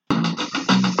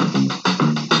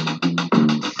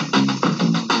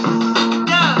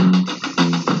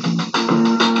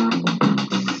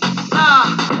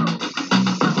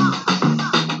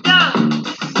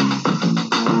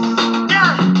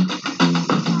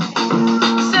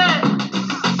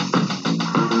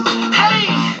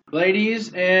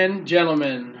Ladies and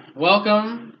gentlemen,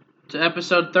 welcome to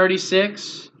episode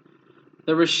 36,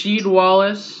 the Rasheed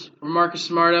Wallace or Marcus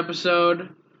Smart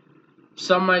episode.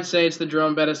 Some might say it's the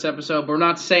Jerome Bettis episode, but we're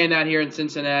not saying that here in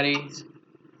Cincinnati.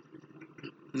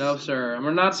 No, sir. And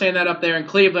we're not saying that up there in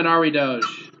Cleveland, are we,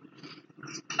 Doge?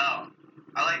 Oh,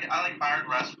 I like Byron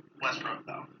Westbrook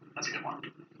though. That's a good one.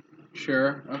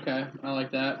 Sure. Okay. I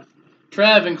like that.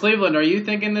 Trev, in Cleveland, are you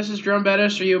thinking this is Jerome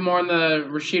Bettis, or are you more in the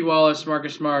Rasheed Wallace,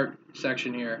 Marcus Smart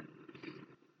section here?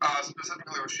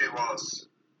 Specifically Rasheed Wallace.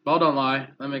 Well, don't lie.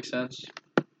 That makes sense.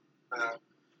 Yeah.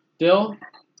 Dill,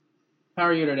 how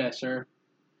are you today, sir?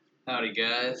 Howdy,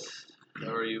 guys.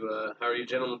 How are you? How are you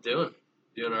gentlemen doing?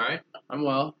 Doing all right? I'm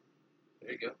well.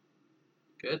 There you go.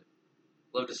 Good.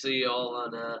 Love to see you all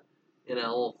on in a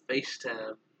little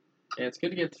FaceTime. Yeah, it's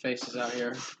good to get the faces out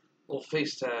here. Little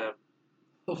FaceTime.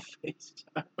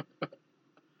 FaceTime.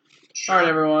 All right,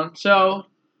 everyone. So,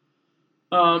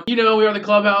 we are the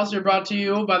Clubhouse. We're brought to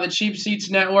you by the Cheap Seats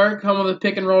Network, home of the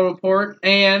Pick and Roll Report,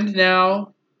 and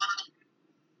now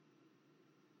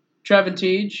Trev and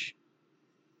Teej,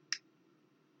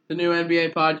 the new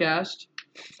NBA podcast.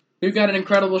 We've got an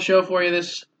incredible show for you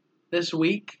this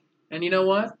week, and you know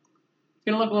what? It's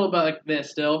gonna look a little bit like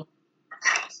this still.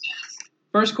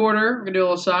 First quarter, we're gonna do a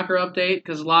little soccer update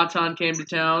because Zlatan came to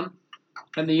town,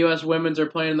 and the U.S. women's are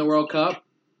playing in the World Cup.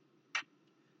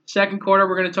 Second quarter,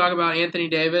 we're going to talk about Anthony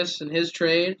Davis and his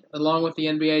trade, along with the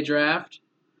NBA draft.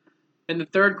 In the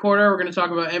third quarter, we're going to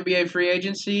talk about NBA free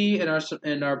agency and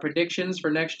our predictions for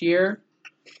next year.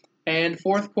 And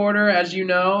fourth quarter, as you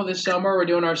know, this summer we're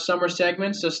doing our summer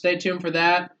segment, so stay tuned for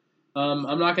that.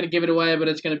 I'm not going to give it away, but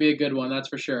it's going to be a good one, that's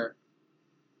for sure.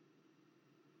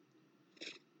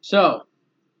 So,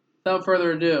 without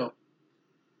further ado,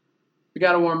 we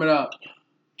got to warm it up.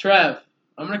 Trev,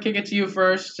 I'm going to kick it to you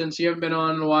first since you haven't been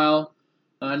on in a while.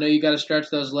 I know you got to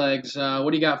stretch those legs. What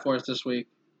do you got for us this week?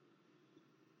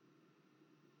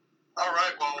 All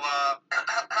right. Well,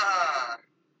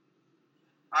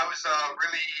 I was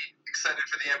really excited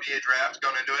for the NBA draft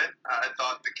going into it. I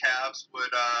thought the Cavs would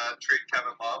trade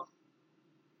Kevin Love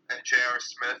and J.R.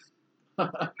 Smith.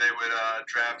 They would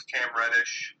draft Cam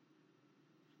Reddish,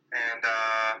 and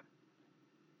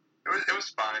it was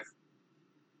fine.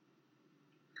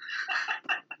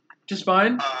 Just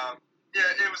fine?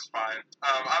 Yeah, it was fine.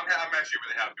 I'm actually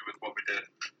really happy with what we did.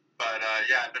 But,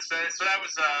 so that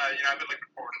was, I've been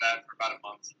looking forward to that for about a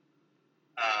month.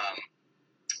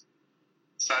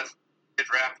 So the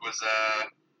draft was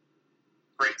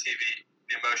great TV.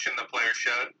 The emotion the players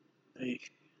showed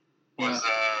was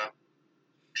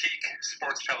peak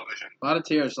sports television. A lot of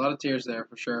tears there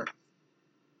for sure.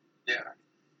 Yeah.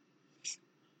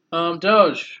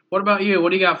 Doge, what about you? What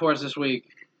do you got for us this week?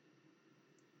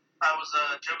 I was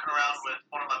joking around with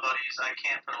one of my buddies. I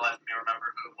can't for the life of me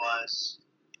remember who it was,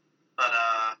 but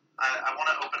I want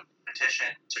to open a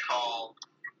petition to call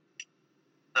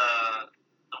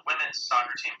the women's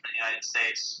soccer team for the United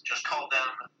States. Just call them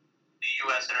the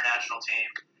U.S. international team,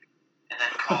 and then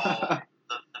call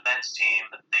the men's team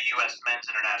the U.S. men's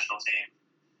international team,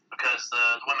 because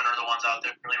the women are the ones out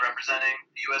there really representing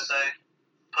the USA,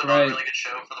 putting on a really good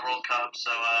show for the World Cup. So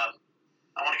I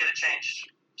want to get it changed.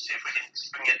 See if we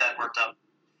can get that worked up.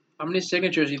 How many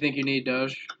signatures do you think you need,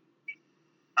 Doge?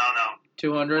 I don't know.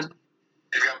 200?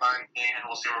 You got mine. And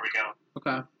we'll see where we go.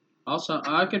 Okay.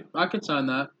 I could sign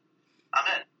that. I'm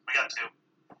in. We got two.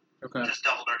 Okay. Just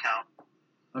doubled our count.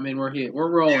 I mean, we're here. We're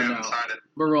rolling now.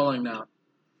 We're rolling now.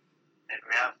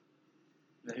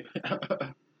 Maybe we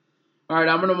have. All right,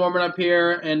 I'm going to warm it up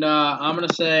here, and I'm going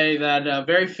to say that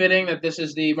very fitting that this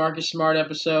is the Marcus Smart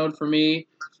episode for me.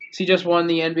 He just won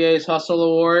the NBA's Hustle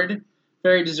Award.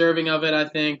 Very deserving of it, I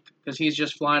think, because he's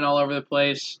just flying all over the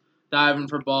place, diving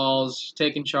for balls,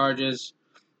 taking charges,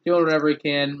 doing whatever he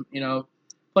can,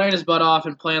 playing his butt off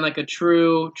and playing like a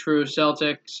true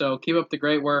Celtic. So keep up the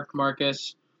great work,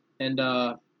 Marcus, and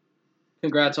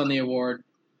congrats on the award.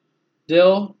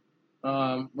 Dill,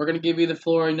 we're going to give you the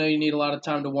floor. I know you need a lot of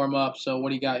time to warm up, so what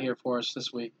do you got here for us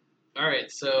this week? All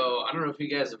right, so I don't know if you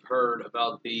guys have heard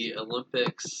about the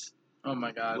Olympics. Oh,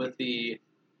 my God. With the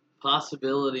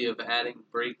possibility of adding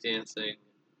breakdancing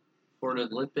for an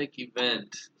Olympic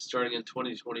event starting in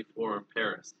 2024 in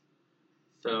Paris.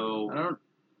 So, Is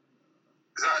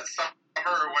that summer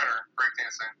or winter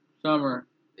breakdancing? Summer.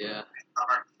 Yeah.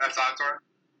 Summer. That's outdoor?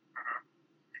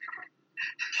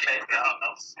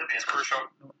 It's crucial.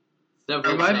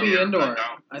 It might be indoor.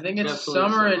 I think it's Definitely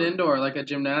summer and indoor, like a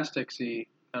gymnastics-y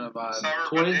kind of vibe.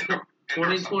 Summer,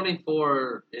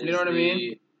 2024 is you know what I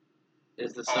mean?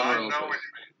 Is the Summer I know what Olympics.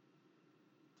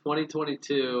 you mean.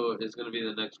 2022 is going to be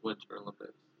the next Winter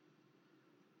Olympics.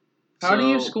 How do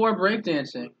you score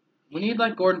breakdancing? We need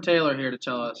like Gordon Taylor here to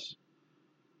tell us.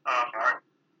 All right.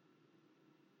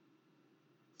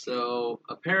 So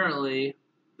apparently,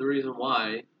 the reason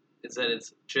why is that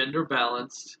it's gender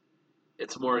balanced,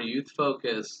 it's more youth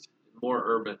focused, more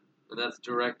urban, and that's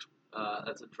direct.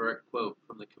 That's a direct quote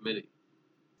from the committee.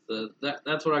 So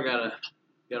that's what I gotta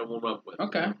warm up with.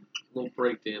 Okay. A little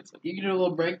break dancing. You can do a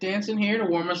little break dancing here to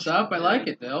warm us up. I like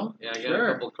it, Bill. Yeah, I got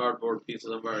a couple cardboard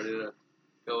pieces I'm ready to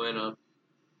go in on.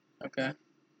 Okay.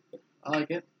 I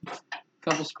like it.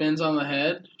 Couple spins on the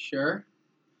head. Sure.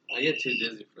 I get too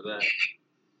dizzy for that.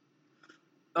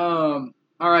 All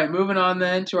right, moving on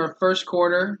then to our first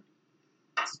quarter.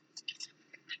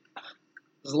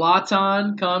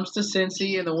 Zlatan comes to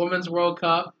Cincy in the Women's World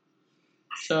Cup.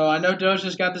 So I know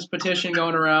Doja's got this petition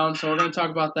going around, so we're going to talk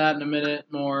about that in a minute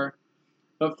more.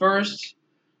 But first,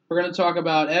 we're going to talk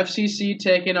about FCC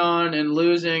taking on and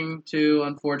losing to,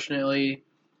 unfortunately,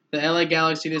 the LA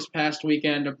Galaxy this past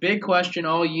weekend. A big question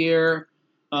all year,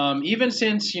 even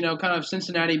since, kind of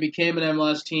Cincinnati became an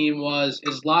MLS team, is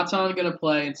Zlatan going to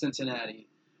play in Cincinnati?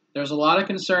 There's a lot of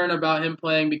concern about him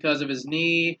playing because of his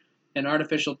knee and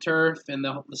artificial turf, and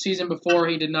the season before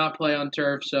he did not play on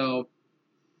turf, so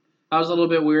I was a little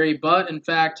bit weary. But, in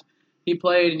fact, he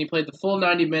played the full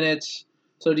 90 minutes.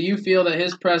 So do you feel that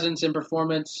his presence and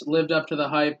performance lived up to the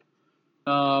hype?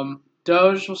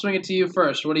 Doge, we'll swing it to you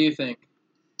first. What do you think?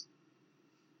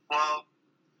 Well,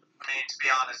 to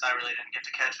be honest, I really didn't get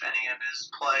to catch any of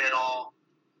his play at all.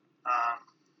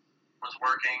 Was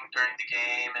working during the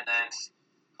game and then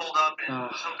pulled up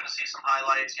and was hoping to see some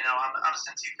highlights. I'm a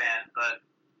Cincy fan, but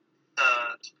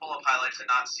to pull up highlights and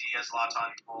not see a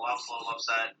Zlatan goal, I was a little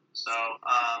upset. So,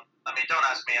 don't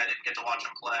ask me. I didn't get to watch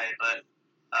him play, but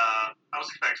I was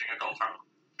expecting a goal from him.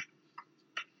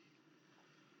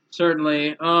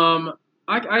 Certainly.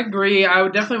 I agree. I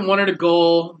would definitely wanted a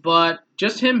goal, but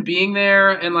just him being there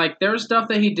and, there was stuff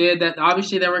that he did that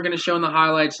obviously they were going to show in the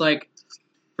highlights.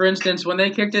 For instance, when they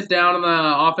kicked it down on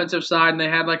the offensive side and they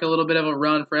had, a little bit of a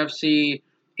run for FC,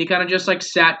 he kind of just,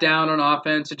 sat down on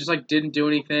offense and just, didn't do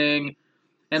anything.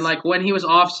 And, when he was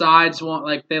offsides,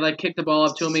 they, kicked the ball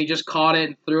up to him, he just caught it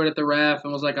and threw it at the ref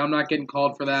and was like, I'm not getting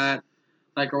called for that,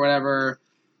 or whatever.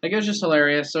 It was just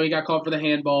hilarious. So he got called for the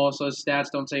handball, so his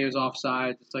stats don't say he was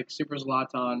offside. It's super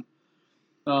Zlatan.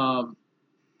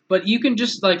 But you can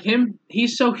just, him,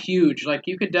 he's so huge.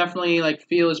 You could definitely,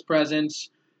 feel his presence,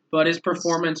 but his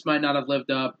performance might not have lived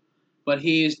up. But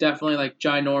he's definitely,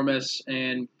 ginormous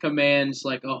and commands,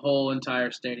 a whole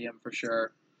entire stadium for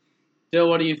sure. Dill,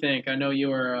 what do you think? I know you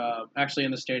were actually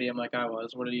in the stadium like I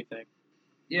was. What did you think?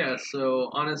 Yeah, so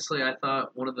honestly, I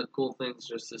thought one of the cool things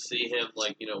just to see him,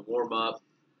 warm up.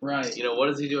 Right. What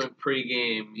is he doing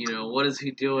pregame? What is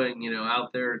he doing,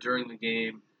 out there during the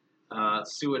game?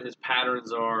 See what his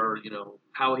patterns are,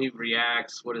 how he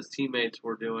reacts, what his teammates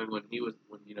were doing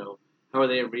how are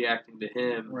they reacting to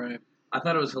him? Right. I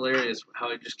thought it was hilarious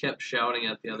how he just kept shouting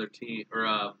at the other team,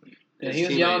 yeah, he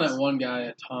was yelling at one guy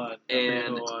a ton.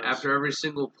 And after every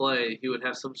single play, he would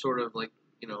have some sort of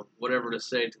whatever to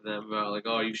say to them about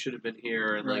oh, you should have been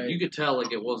here, and right. You could tell it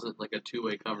wasn't a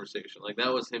two-way conversation.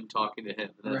 That was him talking to him,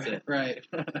 and that's it. Right.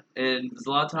 And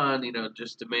Zlatan,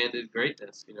 just demanded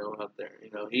greatness, out there.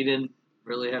 He didn't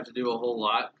really have to do a whole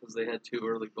lot because they had 2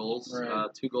 early goals,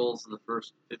 right. 2 goals in the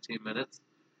first 15 minutes.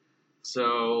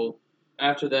 So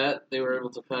after that, they were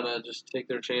able to kind of just take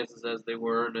their chances as they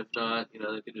were, and if not,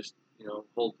 they could just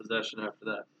hold possession after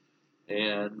that.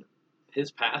 And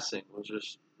his passing was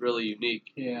just really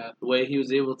unique. Yeah. The way he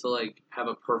was able to have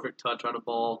a perfect touch on a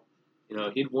ball,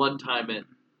 he'd one time it,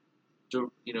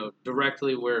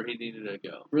 directly where he needed to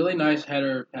go. Really nice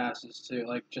header passes too,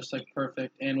 just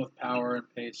perfect and with power and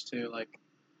pace too.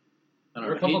 There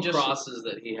were a couple crosses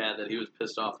that he had that he was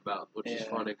pissed off about, which is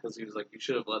funny because he was like, "You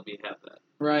should have let me have that."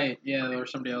 Right. Yeah. Or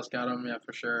somebody else got him. Yeah,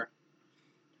 for sure.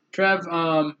 Trev,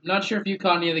 not sure if you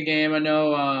caught any of the game. I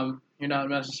know you're not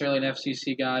necessarily an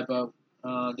FCC guy, but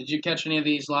did you catch any of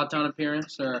the Zlatan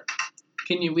appearance, or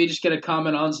we just get a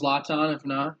comment on Zlatan if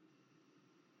not?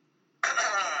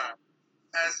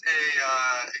 As a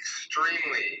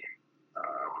extremely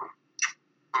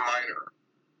minor,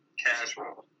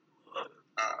 casual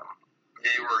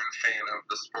viewer and fan of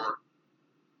the sport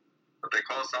that they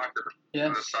call soccer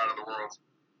on this side of the world,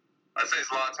 I'd say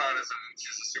Zlatan is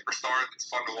a superstar that's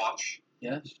fun to watch.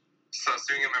 Yes. So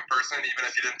seeing him in person, even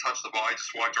if he didn't touch the ball, he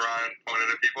just walked around and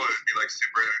pointed at people, it would be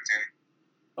super entertaining.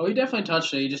 Oh, he definitely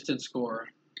touched it. He just didn't score.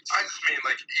 I just mean,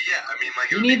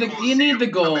 you need the goal. You need the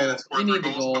goal.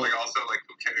 But also,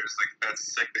 who cares?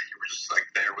 That's sick that you were just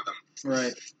there with him.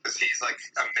 Right. Because he's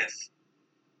a myth.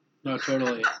 No,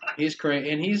 totally. He's great,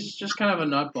 and he's just kind of a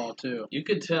nutball too. You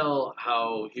could tell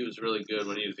how he was really good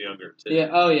when he was younger too. Yeah.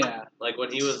 Oh yeah. Like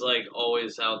when he was like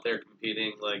always out there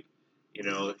competing, like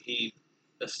he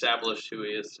established who he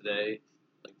is today.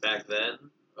 Like back then,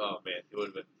 oh man, he would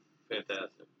have been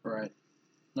fantastic. Right.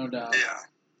 No doubt. Yeah.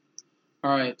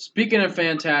 All right. Speaking of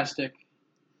fantastic,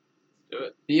 Do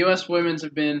it. the U.S. women's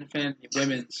have been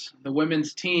The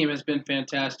women's team has been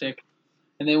fantastic,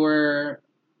 and they were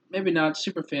maybe not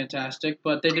super fantastic,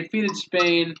 but they defeated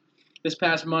Spain this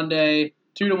past Monday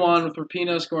 2-1 with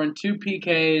Rapinoe scoring 2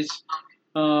 PKs.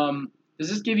 Does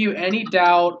this give you any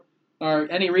doubt or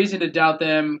any reason to doubt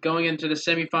them going into the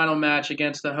semifinal match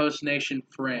against the host nation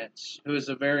France, who is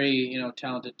a very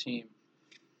talented team?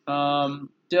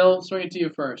 Dill, swing it to you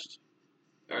first.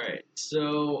 All right.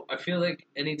 So I feel like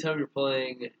anytime you're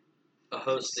playing a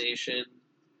host nation,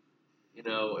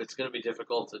 it's going to be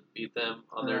difficult to beat them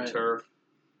on their Right. turf.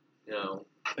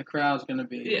 The crowd's going to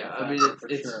be Yeah, I mean, for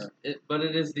it's sure. but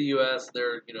it is the U.S.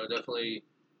 They're definitely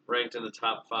ranked in the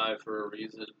top 5 for a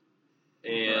reason,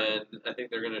 and I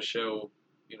think they're going to show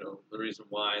the reason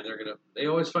why. They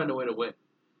always find a way to win.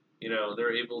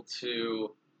 They're able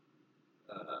to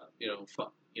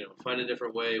find a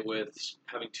different way with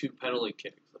having 2 penalty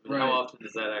kicks. I mean, Right. how often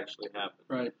does that actually happen?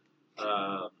 Right.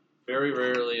 Very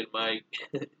rarely in my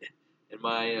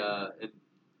in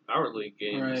our league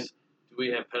games Right. do we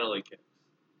have penalty kicks.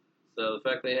 So the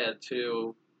fact they had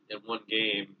 2 in one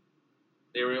game,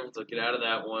 they were able to get out of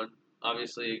that one.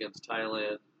 Obviously against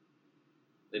Thailand,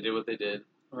 they did what they did.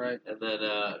 Right. And then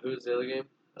who's the other game?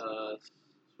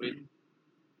 Sweden.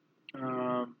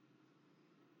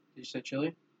 Did you say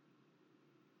Chile?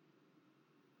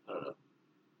 I don't know.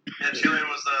 Yeah, Chile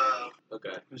was Okay.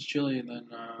 It was Chile, and then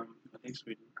I think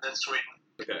Sweden. then Sweden.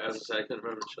 Okay, as I said, I couldn't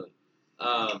remember Chile.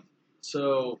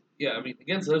 So yeah, I mean,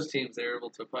 against those teams, they were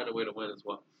able to find a way to win as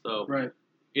well. So Right.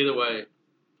 either way,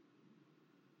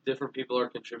 different people are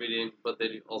contributing, but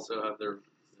they also have their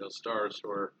stars who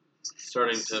are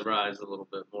starting to rise a little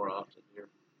bit more often here.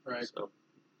 Right. So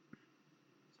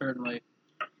Certainly.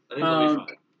 I think they'll be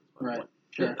fine. Right.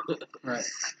 Sure. Right.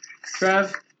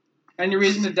 Trev, any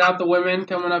reason to doubt the women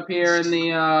coming up here in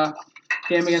the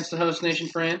game against the host nation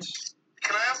France?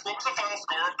 Can I ask, what was the final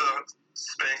score of the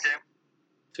Spain game?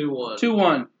 2-1.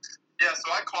 2-1. Yeah,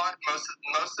 so I caught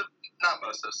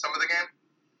some of the game.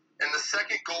 And the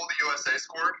second goal the USA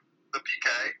scored, the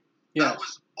PK, Yes. that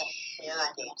was a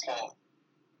horrible call.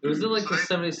 It was in like the So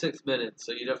 76 minutes,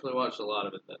 so you definitely watched a lot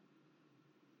of it then.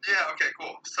 Yeah, okay,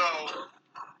 cool. So,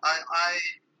 that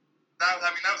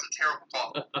was a terrible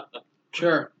call.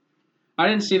 Sure. I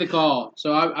didn't see the call,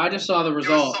 so I just saw the It was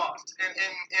result. soft. And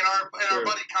our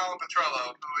buddy Colin Petrello,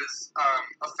 who is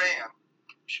a fan,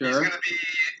 he's Sure. going to be,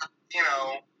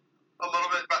 a little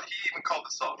bit, but he even called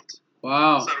it soft.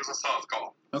 Wow. So it was a soft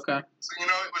call. Okay. So,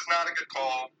 it was not a good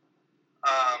call.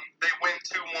 They win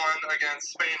 2-1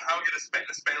 against Spain. How good is Spain?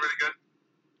 Is Spain really good?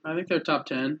 I think they're top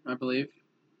 10, I believe.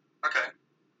 Okay.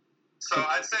 So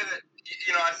I'd say that,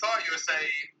 I thought USA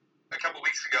a couple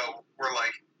weeks ago were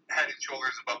like head and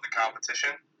shoulders above the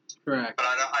competition, Correct. but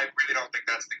I really don't think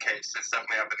that's the case. It's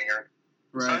definitely happening here.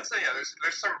 So Right. I'd say, yeah,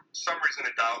 there's some reason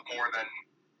to doubt more than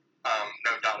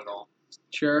no doubt at all.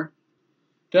 Sure.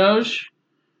 Doge,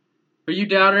 are you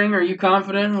doubting? Are you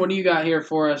confident? What do you got here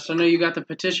for us? I know you got the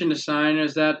petition to sign.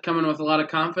 Is that coming with a lot of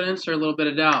confidence or a little bit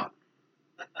of doubt?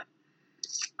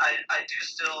 I do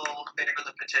still favor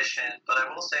the petition, but I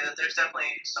will say that there's definitely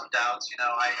some doubts.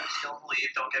 I still believe,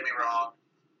 don't get me wrong,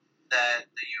 that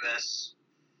the U.S.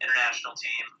 international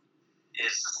team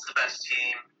is the best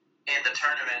team in the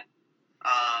tournament.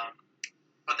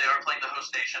 But they are playing the host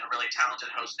nation, a really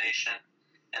talented host nation,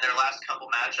 and their last couple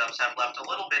matchups have left a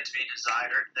little bit to be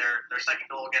desired. Their second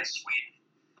goal against Sweden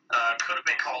could have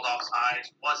been called offside,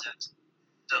 wasn't.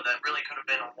 So that really could have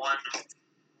been a 1-0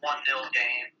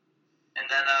 game. And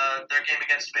then their game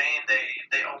against Spain,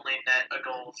 they only net a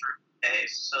goal through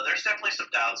pace. So there's definitely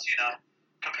some doubts,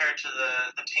 compared to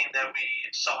the team that we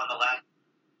saw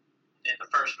in the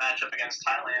first matchup against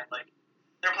Thailand. Like,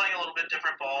 they're playing a little bit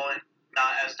different ball and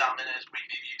not as dominant as we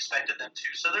maybe expected them to.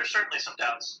 So there's certainly some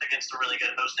doubts against a really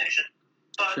good host nation.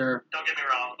 But Sure. Don't get me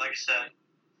wrong, like I said,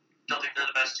 still think they're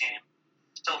the best team.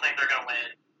 Still think they're going to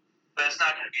win. But it's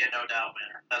not going to be a no-doubt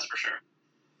winner, that's for sure.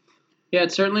 Yeah,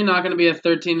 it's certainly not going to be a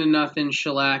 13-0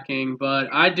 shellacking, but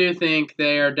I do think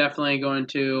they are definitely going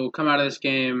to come out of this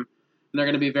game, and they're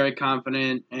going to be very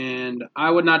confident, and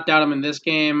I would not doubt them in this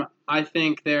game. I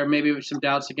think there may be some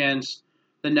doubts against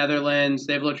the Netherlands.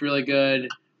 They've looked really good,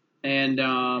 and,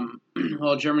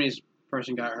 well, Germany's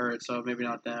person got hurt, so maybe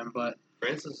not them, but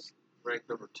France is ranked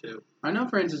number 2. I know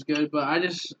France is good, but I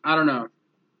don't know.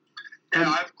 Yeah,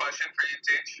 I have a question for you,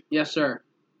 Teach. Yes, sir.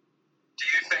 Do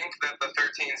you think that the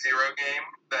 13-0 game,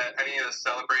 that any of the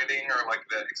celebrating or like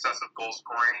the excessive goal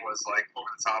scoring was like over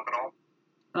the top at all?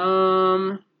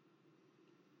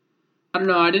 I don't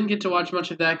know. I didn't get to watch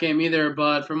much of that game either,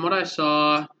 but from what I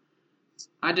saw,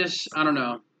 I don't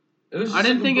know. It was just I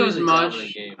didn't think it was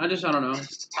much. Game. I don't know.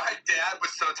 My dad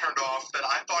was so turned off that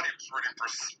I thought he was rooting for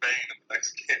Spain in the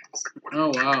next game. I was like, what are Oh,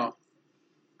 you doing? wow.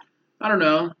 I don't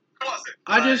know. It wasn't.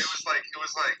 It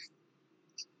was like,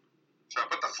 should I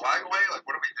put the flag away? Like,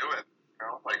 what are we doing? You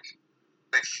know, like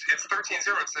it's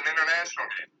 13-0. It's an international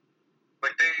game.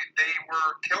 Like, they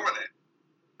were killing it.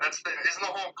 Isn't the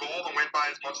whole goal to win by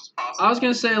as much as possible? I was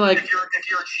gonna say, like, if you're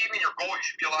achieving your goal, you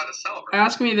should be allowed to celebrate.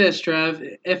 ask me this, Trev.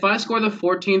 If I score the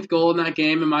 14th goal in that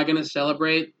game, am I gonna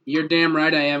celebrate? You're damn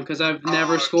right I am, because I've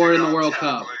never scored in the World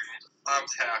Cup. I'm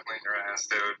tackling your ass,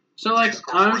 dude. So, like,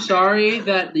 I'm sorry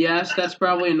that, yes, that's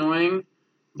probably annoying,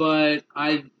 but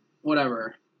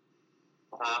whatever.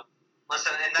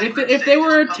 Listen, If they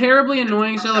were terribly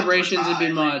annoying celebrations, it'd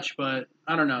be much, but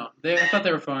I don't know. I thought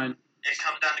they were fine. It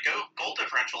comes down to goal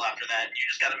differential after that. You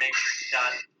just got to make sure you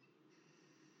got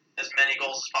as many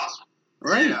goals as possible.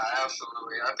 Right. Yeah,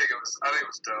 absolutely. I think it was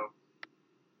dope.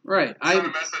 Right. Send a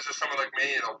message to someone like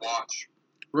me to watch.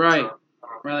 Right.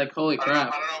 Right. Like, holy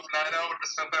crap. I don't know if Nino would have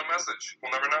sent that message.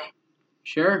 We'll never know.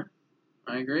 Sure.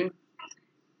 I agree.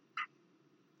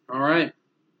 All right.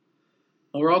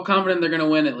 Well, we're all confident they're going to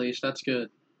win at least. That's good.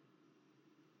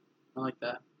 I like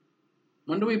that.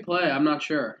 When do we play? I'm not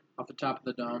sure. Off the top of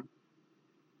the dome.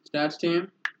 Stats team?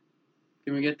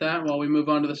 Can we get that while we move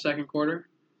on to the second quarter?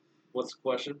 What's the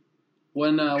question?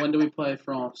 When do we play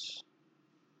France?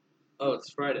 Oh,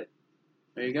 it's Friday.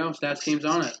 There you go. Stats team's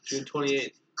on it. June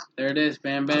 28th. There it is.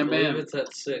 Bam, bam, I bam. believe it's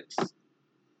at 6.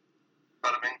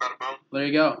 Bada bing, bada boom. There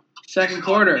you go. Second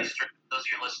quarter. Those of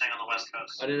you listening on the West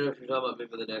Coast. I didn't know if you're talking about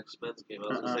maybe the next men's game. I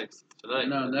was going to say tonight.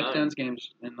 No, next 9. men's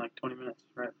game's in like 20 minutes.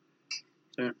 Right.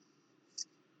 Soon.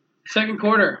 Second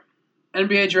quarter.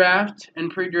 NBA draft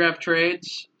and pre-draft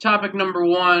trades. Topic number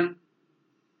 1.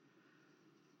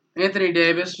 Anthony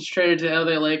Davis was traded to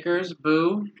LA Lakers,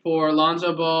 boo, for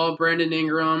Lonzo Ball, Brandon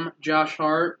Ingram, Josh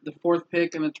Hart, the 4th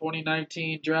pick in the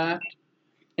 2019 draft,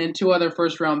 and 2 other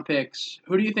first-round picks.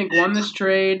 Who do you think won this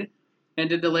trade, and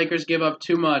did the Lakers give up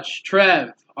too much?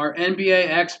 Trev, our NBA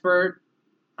expert,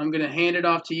 I'm going to hand it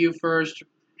off to you first.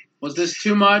 Was this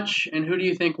too much, and who do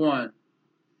you think won?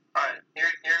 All right,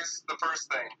 here's the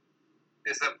first thing,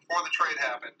 is that before the trade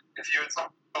happened, if you had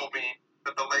told me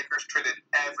that the Lakers traded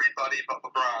everybody but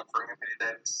LeBron for Anthony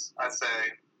Davis, I'd say,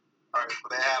 all right,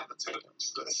 well, they have the two of them,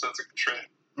 so that's a good trade.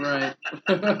 Right.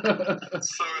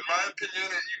 So, in my opinion,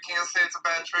 you can't say it's a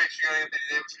bad trade. You got Anthony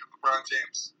Davis with LeBron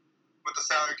James. With the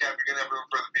salary cap, you're going to have room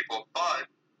for other people. But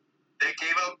they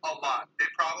gave up a lot. They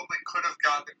probably could have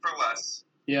gotten it for less.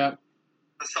 Yeah.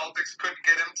 The Celtics couldn't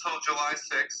get him until July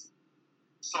 6th.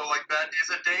 So, like, that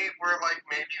is a date where, like,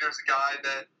 maybe there's a guy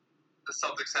that the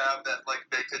Celtics have that, like,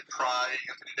 they could try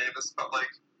Anthony Davis. But, like,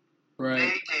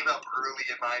 they gave up early,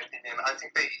 in my opinion. I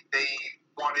think they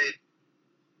wanted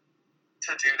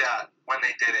to do that when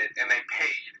they did it, and they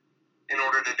paid in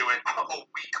order to do it a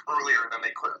week earlier than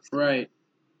they could have. Right.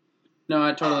 No,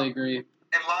 I totally agree.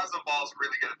 And Lonzo Ball's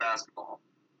really good at basketball.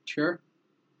 Sure.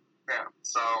 Yeah,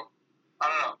 so, I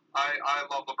don't know. I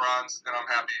love LeBron's, and I'm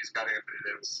happy he's got Anthony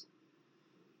Davis.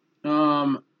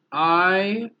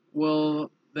 I will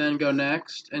then go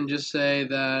next and just say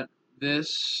that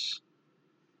this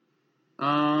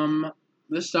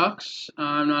sucks.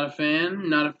 I'm not a fan.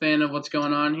 Not a fan of what's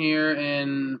going on here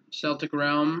in Celtic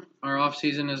realm. Our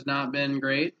offseason has not been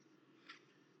great.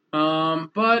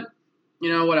 But,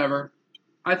 whatever.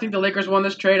 I think the Lakers won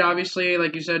this trade, obviously.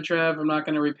 Like you said, Trev, I'm not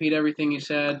going to repeat everything you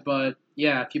said. But,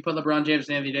 yeah, if you put LeBron James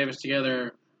and Anthony Davis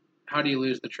together, how do you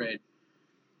lose the trade?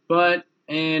 But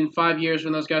in 5 years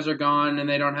when those guys are gone and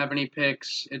they don't have any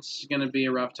picks, it's going to be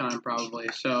a rough time probably.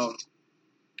 So,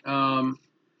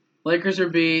 Lakers are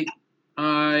beat.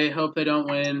 I hope they don't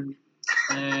win.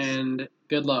 And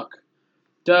good luck.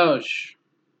 Doge,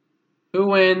 who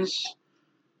wins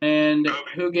and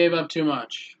who gave up too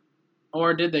much?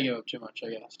 Or did they give up too much,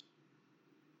 I guess?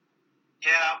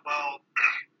 Yeah, well,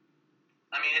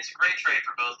 I mean, it's a great trade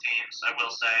for both teams, I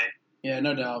will say. Yeah,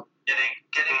 no doubt. Getting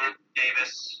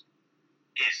Davis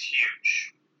is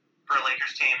huge for a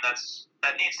Lakers team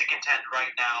that needs to contend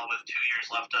right now with 2 years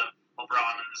left of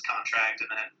LeBron in his contract, and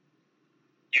then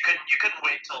you couldn't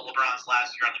wait till LeBron's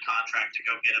last year on the contract to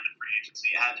go get him in free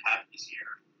agency. It had to happen this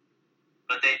year,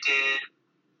 but they did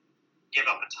give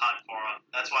up a ton for him.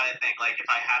 That's why I think, like, if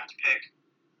I have to pick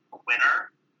a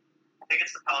winner, think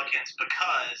it's the Pelicans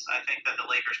because I think that the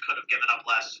Lakers could have given up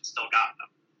less and still gotten them.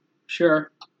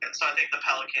 Sure. And so I think the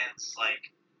Pelicans,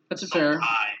 That's a sold fair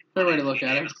high way on to look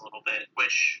at it. Anthony Davis a little bit,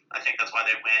 which I think that's why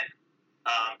they win.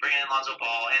 Bringing in Lonzo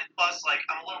Ball, and plus,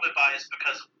 I'm a little bit biased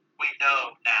because we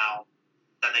know now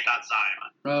that they got Zion.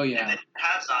 Oh, And yeah. they didn't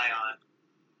have Zion.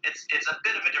 It's a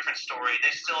bit of a different story. They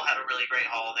still had a really great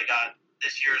haul. They got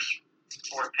this year's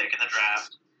fourth pick in the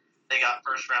draft. They got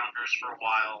first rounders for a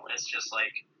while. It's just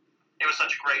it was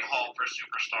such a great haul for a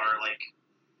superstar.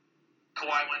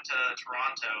 Kawhi went to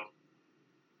Toronto,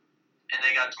 and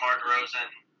they got DeMar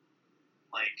DeRozan,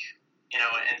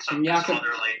 and some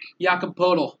other Jakob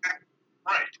Poeltl.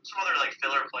 right, some other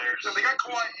filler players. So they got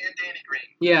Kawhi and Danny Green.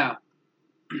 Yeah.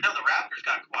 No, the Raptors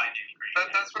got Kawhi and Danny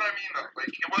Green. That's what I mean, though.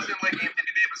 It wasn't like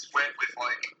Anthony Davis went with,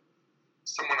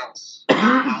 someone else.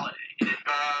 Holiday.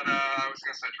 I was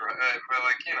going to say,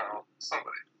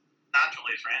 somebody. Not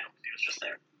Julius Randle, because he was just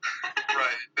there.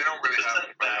 Right. They don't really Just have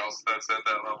like anybody that. else that's at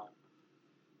that level.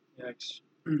 Yikes.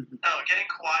 No, getting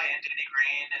Kawhi and Danny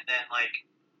Green, and then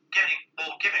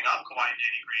giving up Kawhi and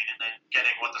Danny Green, and then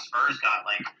getting what the Spurs got.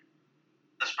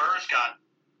 The Spurs got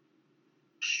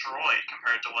destroyed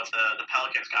compared to what the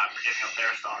Pelicans got for giving up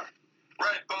their star.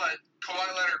 Right, but Kawhi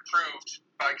Leonard proved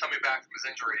by coming back from his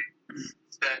injury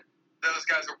that those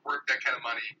guys are worth that kind of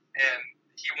money, and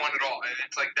he won it all. And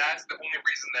it's that's the only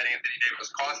reason that Anthony Davis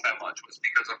cost that much was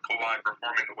because of Kawhi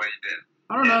performing the way he did.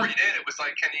 I don't know. And when he did, it was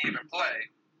can he even play?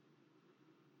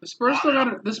 The Spurs still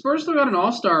got an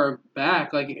all-star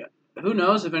back. Who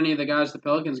knows if any of the guys the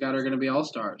Pelicans got are going to be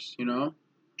all-stars,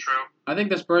 True. I think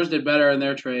the Spurs did better in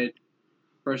their trade,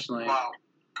 personally. Wow.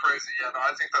 Crazy. Yeah, no,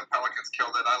 I think the Pelicans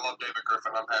killed it. I love David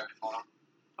Griffin. I'm happy for him.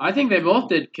 I think they both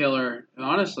did killer,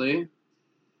 honestly.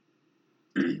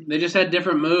 They just had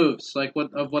different moves,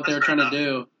 what they were trying to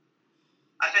do.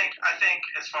 I think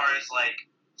as far as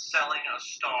selling a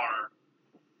star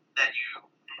that you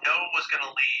know was going to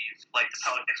leave, the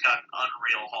Pelicans got an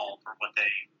unreal haul for what they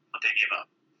gave up.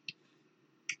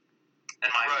 In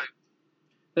my Right.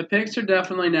 The picks are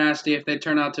definitely nasty if they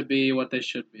turn out to be what they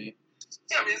should be.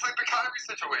 Yeah, I mean, it's the Kyrie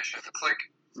situation. It's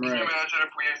can you Right. imagine if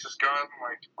we had just gotten,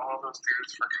 all those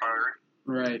dudes for Kyrie?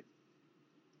 Right.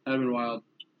 That'd have been wild.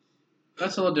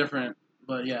 That's a little different,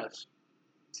 but yes.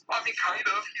 Well, I mean, kind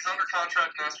of. He's under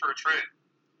contract and asked for a trade.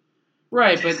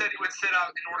 Right, He but said he would sit out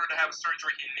in order to have a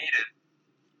surgery he needed.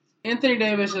 Anthony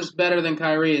Davis is better than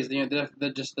Kyrie is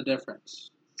just the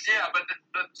difference. Yeah, but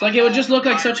It's it would just look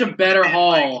like such a better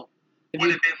haul. Would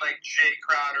have been Jay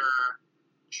Crowder,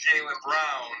 Jaylen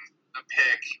Brown, the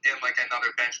pick, and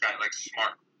another bench guy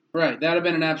Smart. Right, that would have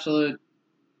been an absolute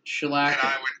shellac.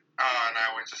 And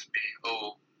I would just be,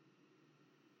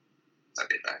 that'd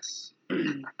be nice.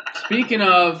 Speaking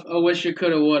of a wish you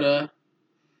coulda woulda,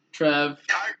 Trev.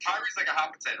 Kyrie's a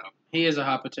hot potato. He is a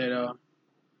hot potato.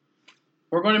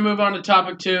 We're going to move on to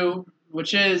topic 2,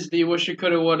 which is the wish you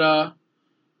coulda woulda.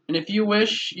 And if you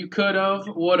wish you could've,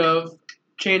 would've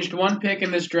changed one pick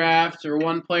in this draft or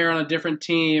one player on a different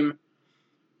team,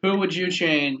 who would you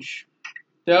change?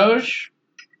 Doge,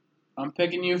 I'm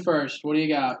picking you first. What do you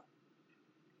got?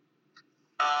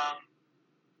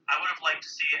 I would have liked to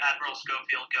see Admiral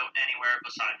Schofield go anywhere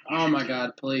besides Washington. Oh my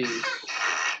God, please.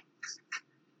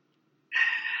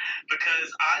 Because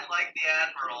I like the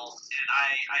Admiral, and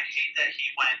I hate that he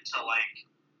went to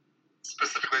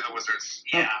Specifically the Wizards.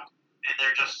 yeah. And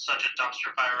they're just such a dumpster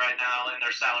fire right now in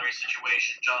their salary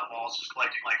situation. John Wallace is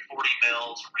collecting $40 million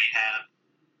rehab,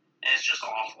 and it's just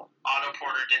awful. Otto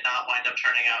Porter did not wind up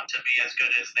turning out to be as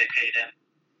good as they paid him,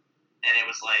 and it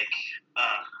was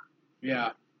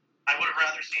Yeah. I would have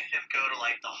rather seen him go to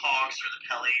the Hawks or the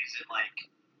Pellies and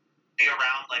be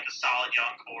around a solid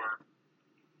young core,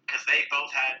 because they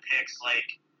both had picks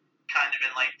kind of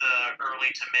in the early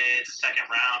to mid second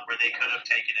round where they could have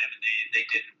taken him and they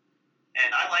didn't.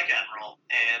 And I like Admiral,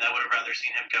 and I would have rather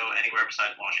seen him go anywhere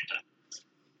besides Washington.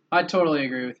 I totally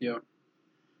agree with you.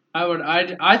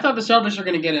 I thought the Celtics were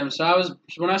going to get him, so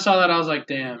when I saw that, I was like,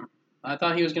 damn. I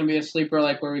thought he was going to be a sleeper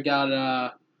where we got,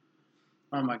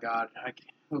 oh my God.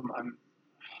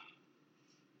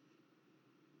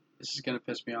 This is going to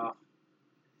piss me off.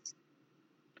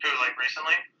 Who,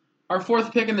 recently? Our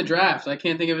 4th pick in the draft. I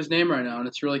can't think of his name right now, and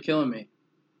it's really killing me.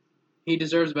 He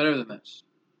deserves better than this.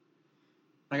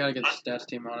 I got to get the stats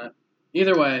team on it.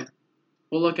 Either way,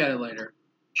 we'll look at it later.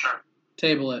 Sure.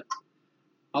 Table it.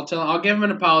 I'll give him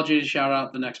an apology to shout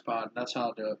out the next pod. That's how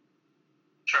I'll do it.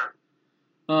 Sure.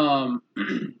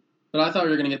 But I thought we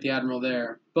were going to get the Admiral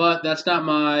there. But that's not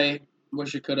my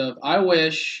wish you could have. I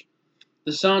wish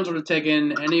the Suns would have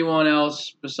taken anyone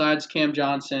else besides Cam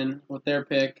Johnson with their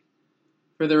pick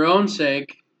for their own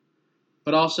sake.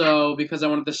 but also because I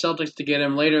wanted the Celtics to get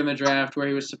him later in the draft where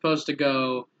he was supposed to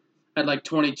go at like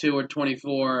 22 or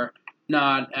 24,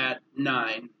 not at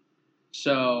 9.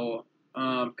 So,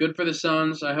 good for the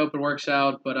Suns. I hope it works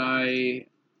out, but I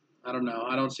don't know.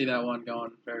 I don't see that one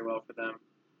going very well for them.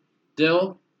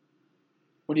 Dill,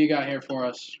 what do you got here for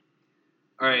us?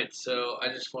 All right, so I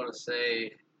just want to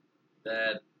say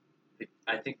that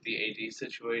I think the AD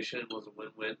situation was a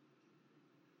win-win.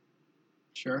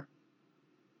 Sure.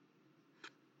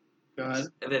 Go ahead.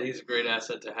 And that he's a great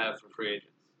asset to have for free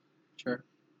agents. Sure.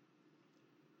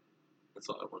 That's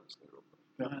all I want to say real quick.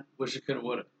 Go ahead. Wish it could have,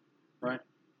 would have. Right.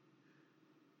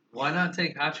 Why not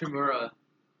take Hachimura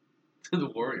to the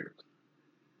Warriors?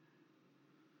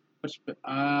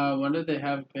 When did they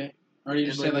have a pick? Or you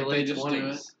just In, say the like they late just 20s. do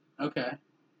it? Okay.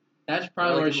 That's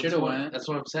probably where it should have went. That's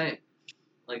what I'm saying.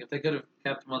 Like, if they could have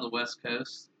kept him on the West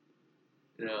Coast,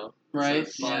 Right, instead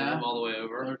of flying yeah. him all the way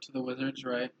over. Or to the Wizards,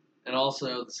 right. And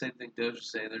also, the same thing Doge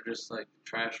was saying, they're just, like,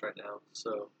 trash right now.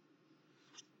 So,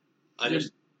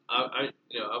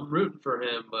 I'm rooting for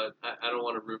him, but I don't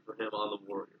want to root for him on the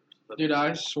Warriors. Dude,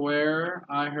 I swear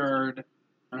I heard,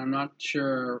 and I'm not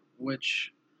sure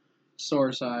which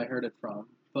source I heard it from,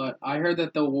 but I heard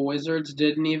that the Wizards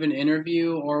didn't even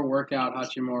interview or work out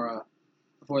Hachimura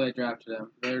before they drafted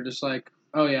him. They were just like,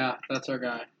 oh yeah, that's our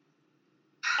guy.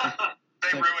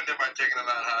 They ruined it by taking him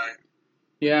that high.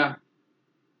 Yeah.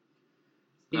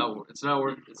 It's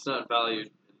not valued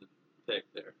in the pick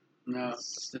there. No,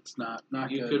 it's not.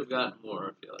 Not You good. could have gotten more,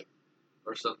 I feel like.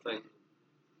 Or something.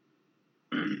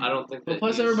 I don't think that. Well,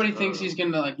 plus everybody thinks he's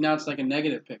going to, now it's like a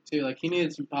negative pick, too. Like, he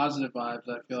needed some positive vibes,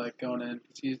 I feel like, going in.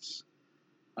 Because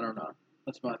I don't know.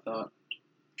 That's my thought.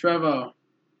 Trevo.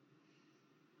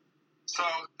 So,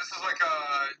 this is like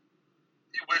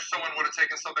you wish someone would have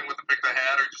taken something with the pick they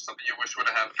had, or just something you wish would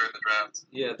have happened during the draft?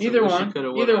 Yeah, Either one.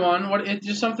 Either one. It's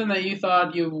just something that you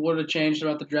thought you would have changed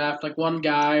about the draft, like one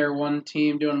guy or one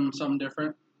team doing something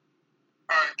different.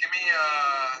 All right, give me.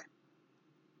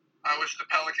 I wish the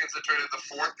Pelicans had traded the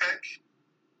 4th pick,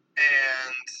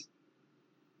 and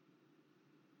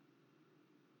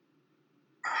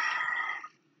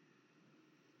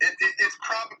it's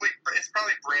probably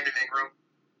Brandon Ingram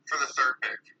for the 3rd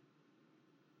pick,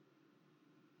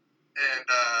 and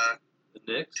the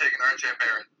Knicks taking R.J.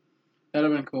 Barrett.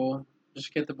 That'd have been cool.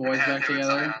 Just get the boys and back him and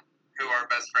together. Zion, who are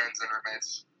best friends and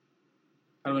roommates.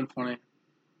 That'd have been funny.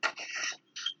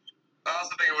 I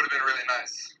also think it would have been really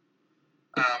nice.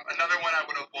 Another one I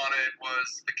would have wanted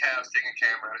was the Cavs taking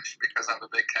Cam Reddish, because I'm a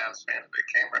big Cavs fan, a big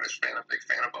Cam Reddish fan, a big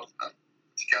fan of both of them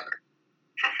together.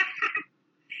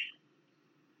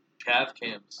 Cav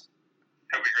Cams.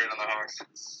 He'll be great on the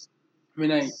Hawks. I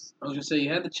mean, I was going to say you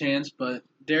had the chance, but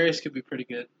Darius could be pretty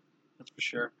good. That's for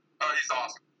sure. Oh, he's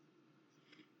awesome.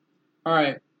 All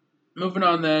right. Moving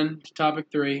on then to topic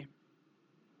 3.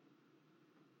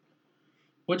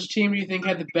 Which team do you think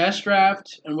had the best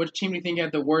draft, and which team do you think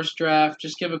had the worst draft?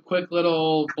 Just give a quick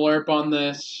little blurb on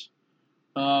this.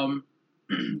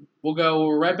 We'll go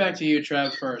right back to you,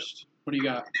 Trev, first. What do you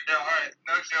got? Yeah, all right.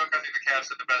 No joke. I think the Cavs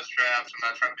had the best draft. I'm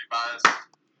not trying to be biased.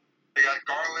 They got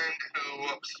Garland,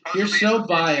 who supposedly You're so is the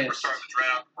biased. superstar of the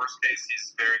draft. Worst case,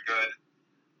 he's very good.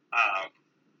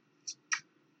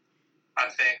 I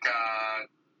think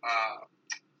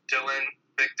Dylan,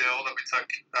 Big Dill, that we took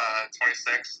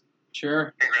 26th.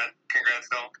 Sure. Congrats,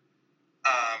 Dill.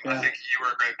 Yeah. I think you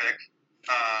were a great pick.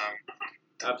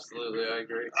 Absolutely, I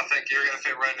agree. I think you're going to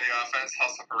fit right into the offense,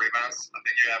 hustle for rebounds. I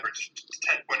think you averaged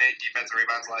 10.8 defensive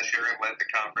rebounds last year and led the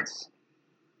conference.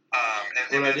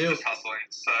 And What I do? just hustling,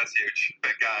 so that's huge.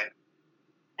 Big guy,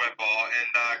 wet ball.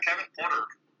 And Kevin Porter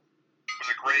was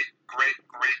a great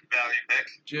value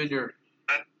pick. Junior.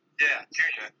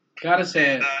 Junior. Gotta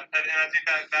say it. And I think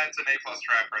that's an A+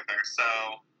 draft right there.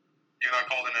 So you're not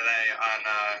called in an A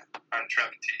on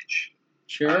Trev and Teach.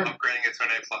 Sure. Upgrading it to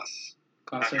an A+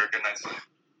 Classic. after a good night's sleep.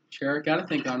 Sure. Gotta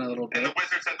think on it a little And bit. the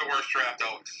Wizards had the worst draft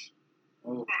always.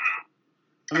 Oh.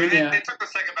 I mean, they took the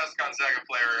second best Gonzaga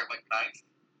player at like 9th.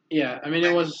 Yeah, I mean,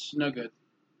 it was no good.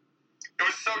 It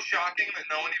was so shocking that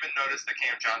no one even noticed that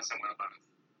Cam Johnson went 11th.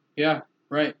 Yeah,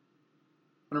 right.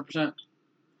 100%. It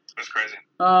was crazy.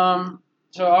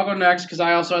 So I'll go next because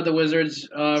I also had the Wizards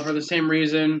for the same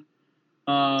reason.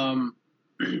 I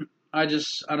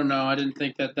don't know. I didn't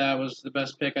think that was the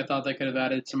best pick. I thought they could have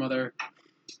added some other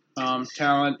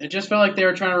talent. It just felt like they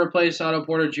were trying to replace Otto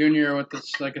Porter Jr. with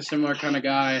this like a similar kind of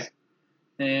guy,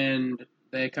 and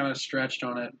they kind of stretched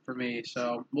on it for me.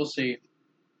 So we'll see.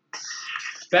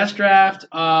 Best draft.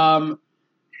 I'm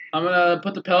gonna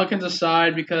put the Pelicans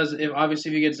aside because if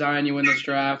you get Zion, you win this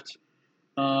draft.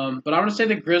 But I'm going to say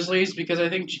the Grizzlies because I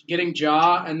think getting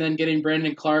Ja and then getting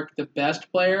Brandon Clark, the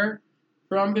best player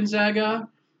from Gonzaga,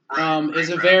 is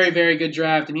a very, very good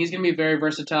draft. And he's going to be very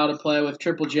versatile to play with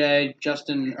Triple J,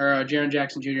 Jaren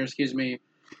Jackson Jr., excuse me.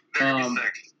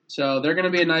 So they're going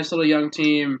to be a nice little young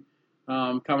team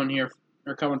coming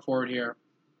forward here.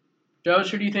 Joe,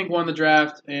 who do you think won the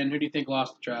draft, and who do you think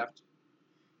lost the draft?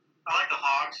 I like the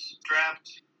Hawks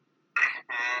draft.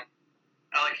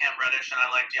 I like Cam Reddish and I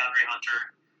like DeAndre Hunter.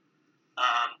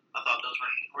 I thought those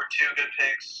were two good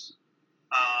picks.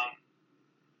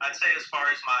 I'd say as far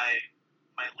as my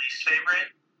least favorite,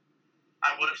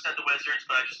 I would have said the Wizards,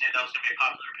 but I just knew that was going to be a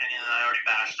popular opinion and I already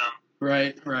bashed them.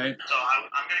 Right. So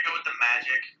I'm going to go with the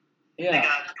Magic. Yeah. They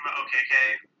got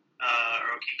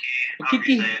or Okiki, however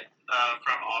you say it,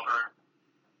 from Auburn.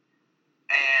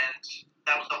 And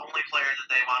that was the only player that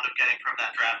they wound up getting from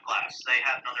that draft class. They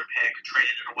had another pick,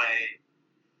 traded it away,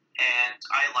 and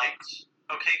I liked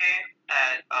Okeke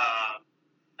at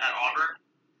Auburn.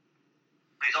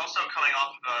 He's also coming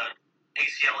off of an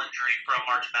ACL injury from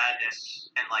March Madness,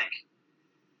 and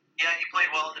he played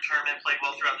well in the tournament, played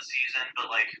well throughout the season, but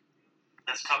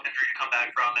that's a tough injury to come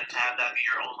back from, and to have that be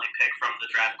your only pick from the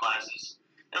draft classes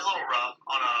is a little rough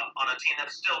on a team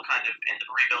that's still kind of in the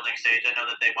rebuilding stage. I know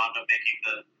that they wound up making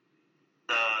the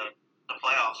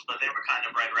playoffs, but they were kind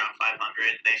of right around 500.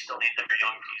 They still need their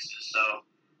young pieces, so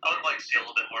I would like to see a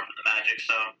little bit more from the Magic.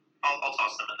 So I'll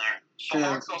toss them in there. Sure. The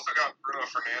Hawks also got Bruno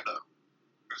Fernando,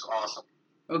 who's awesome.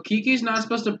 Okiki's not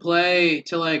supposed to play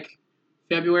till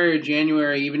February or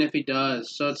January, even if he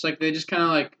does. So it's they just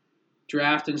kind of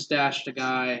draft and stashed a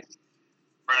guy.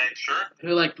 Right. Sure.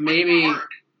 Who maybe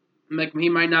he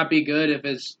might not be good if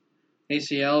his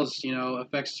ACLs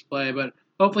affects his play, but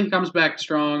hopefully he comes back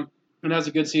strong and has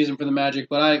a good season for the Magic.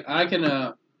 But I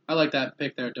like that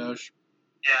pick there, Doge.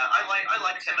 Yeah, I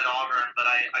liked him at Auburn, but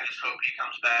I just hope he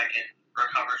comes back and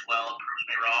recovers well and proves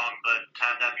me wrong. But to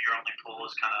have that be your only pool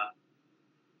is kind of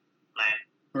lame.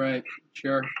 Right.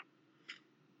 Sure.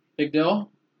 Big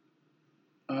Dill?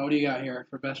 What do you got here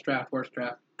for best draft, worst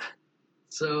draft?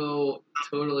 So,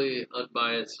 totally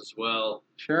unbiased as well.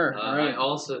 Sure. All right. I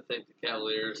also think the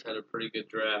Cavaliers had a pretty good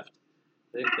draft.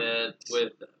 I think that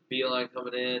with Beeline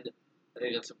coming in, I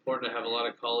think it's important to have a lot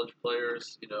of college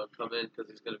players, come in because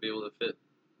he's going to be able to fit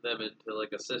them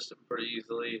into a system pretty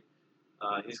easily.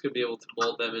 He's going to be able to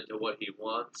mold them into what he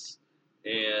wants,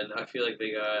 and I feel like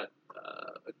they got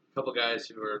a couple guys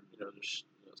who are just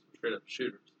some straight up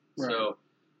shooters. Right. So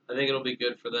I think it'll be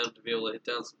good for them to be able to hit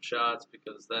down some shots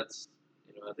because that's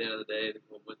at the end of the day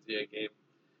what wins you a game.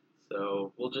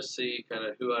 So we'll just see kind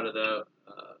of who out of that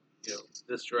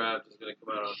this draft is going to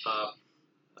come out on top.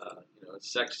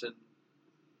 Is Sexton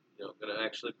going to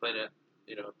actually play it?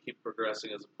 Keep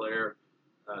progressing as a player.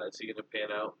 Is he going to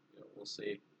pan out? We'll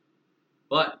see.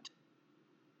 But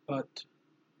for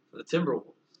the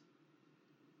Timberwolves,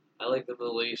 I like them the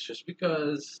least just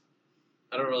because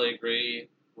I don't really agree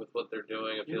with what they're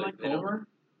doing. I feel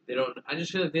they don't. I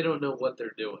just feel like they don't know what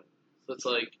they're doing. So it's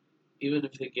even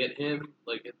if they get him,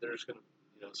 they're just going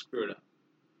to screw it up.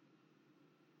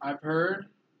 I've heard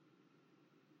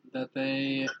that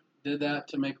they did that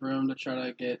to make room to try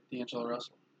to get D'Angelo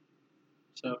Russell.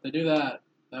 So if they do that,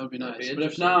 that would be nice. But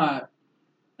if not,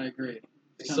 I agree.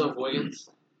 They still have Wiggins.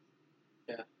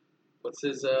 Yeah. What's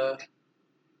his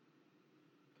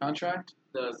contract?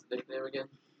 No, his nickname again?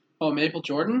 Oh, Maple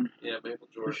Jordan? Yeah, Maple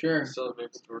Jordan. For sure. Still have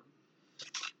Maple Jordan.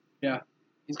 Yeah.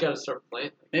 He's got to start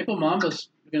playing. Maple Mamba's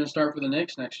going to start for the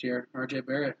Knicks next year. RJ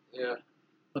Barrett. Yeah.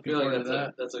 Looking forward to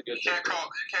that. That's a good thing. You can't call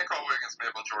Wiggins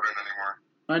Maple Jordan anymore.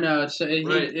 I know. It's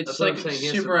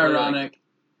super ironic.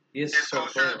 He's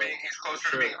closer to being out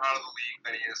of the league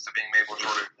than he is to being Maple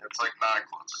Jordan. It's not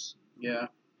close. Yeah.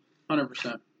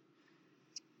 100%.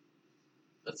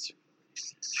 That's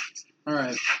all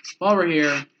right. While we're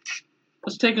here,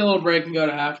 let's take a little break and go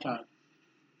to halftime.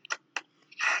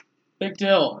 Big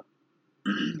Dill.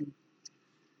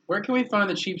 Where can we find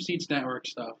the Cheap Seats Network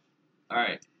stuff? All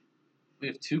right. We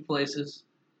have two places.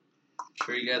 I'm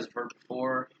sure you guys have heard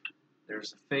before.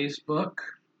 There's a Facebook.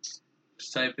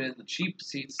 Just type in the Cheap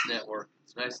Seats Network.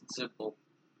 It's nice and simple.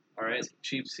 All right,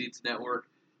 Cheap Seats Network.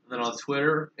 And then on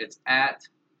Twitter, it's at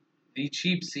the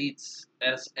Cheap Seats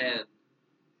SN.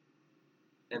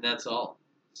 And that's all.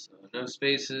 So no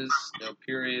spaces, no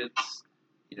periods.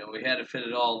 We had to fit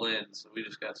it all in, so we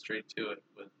just got straight to it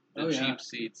with the Cheap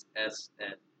Seats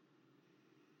SN.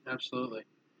 Absolutely.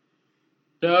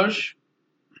 Doge,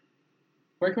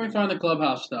 where can we find the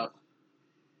Clubhouse stuff?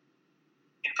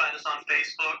 You can find us on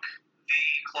Facebook,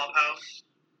 the Clubhouse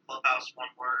one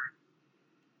word.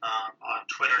 On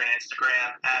Twitter and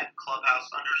Instagram at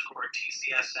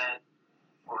Clubhouse_TCSN.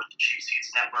 for the Cheap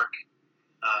Seats Network.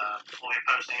 We'll be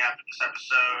posting after this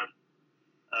episode.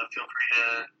 Feel free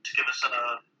to give us a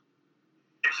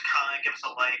comment, give us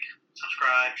a like,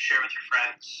 subscribe, share with your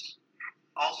friends.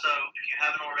 Also, if you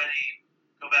haven't already,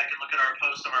 go back and look at our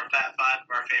post of our Fat Five of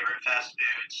our favorite fast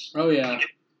foods. Oh yeah. Give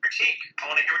critique. I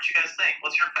want to hear what you guys think.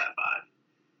 What's your Fat Five?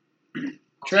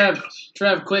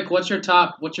 Trev, quick, what's your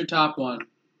top one?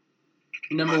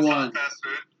 Number My one. top fast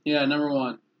food? Yeah, number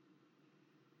one.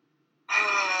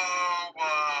 Oh,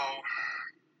 wow.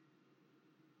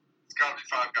 It's got to be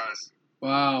Five Guys.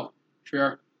 Wow.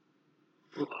 Sure.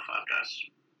 Love Five Guys.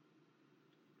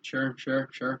 Sure. I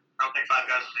don't think Five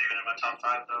Guys was even in my top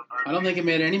five, though. I don't think it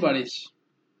made anybody's.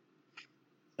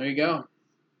 There you go.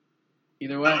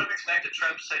 Either I way. would have expected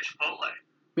Trev to say Chipotle.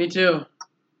 Me too.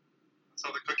 So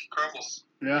the cookie crumbles.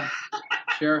 Yeah.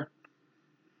 Sure.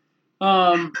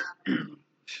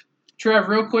 Trev,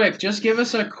 real quick, just give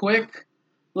us a quick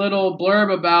little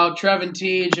blurb about Trev and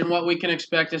Tej and what we can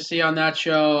expect to see on that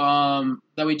show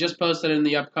that we just posted in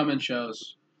the upcoming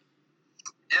shows.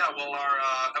 Yeah, well, our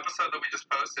episode that we just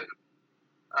posted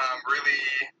really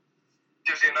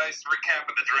gives you a nice recap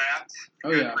of the draft.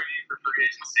 Oh, yeah. Preview for free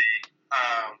agency.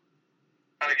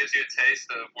 Kind of gives you a taste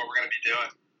of what we're going to be doing.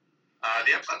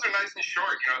 The episodes are nice and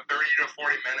short, 30 to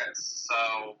 40 minutes.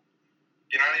 So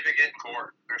you're not even getting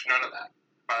bored. There's none of that.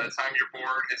 By the time you're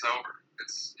bored, it's over.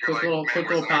 Quick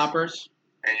little poppers.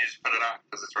 And you just put it on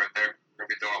because it's right there. We're going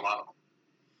to be doing a lot of them.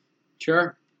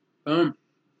 Sure. Boom.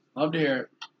 Love to hear it.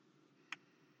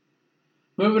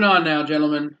 Moving on now,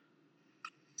 gentlemen,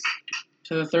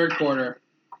 to the third quarter.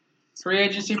 Free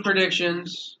agency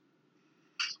predictions.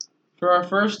 For our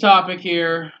first topic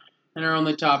here, and our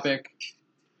only topic,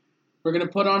 we're going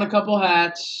to put on a couple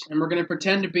hats, and we're going to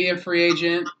pretend to be a free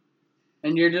agent,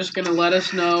 and you're just going to let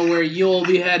us know where you'll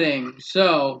be heading.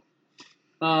 So,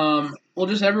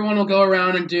 everyone will go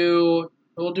around and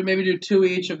we'll do two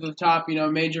each of the top,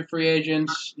 major free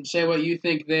agents, and say what you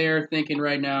think they're thinking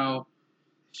right now.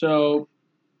 So,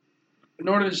 in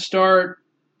order to start,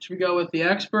 should we go with the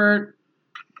expert,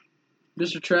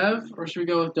 Mr. Trev, or should we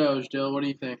go with Doge? Dill, what do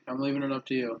you think? I'm leaving it up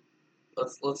to you.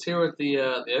 Let's hear what the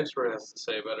expert has to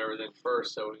say about everything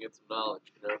first, so we get some knowledge.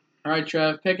 All right,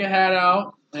 Trev, pick a hat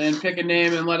out and pick a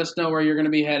name, and let us know where you're going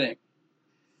to be heading.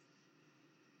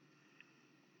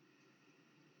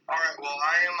 All right. Well,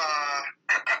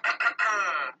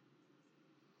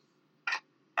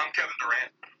 I'm Kevin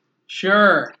Durant.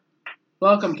 Sure.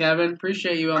 Welcome, Kevin.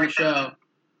 Appreciate you on the show.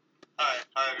 Hi,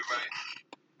 everybody.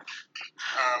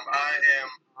 I am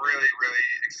really, really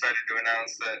excited to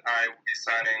announce that I will be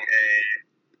signing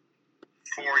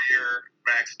a 4-year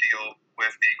max deal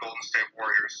with the Golden State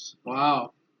Warriors.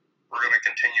 Wow. We're going to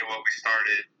continue what we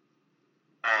started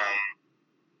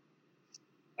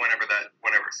whenever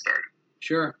it started.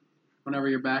 Sure. Whenever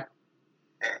you're back.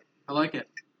 Yeah. I like it.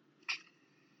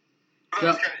 But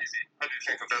that's kind of easy. I do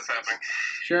think that's happening.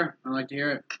 Sure. I like to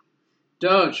hear it.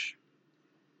 Doge,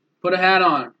 put a hat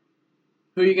on.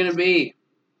 Who are you going to be?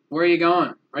 Where are you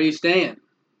going? Are you staying?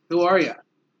 Who are you?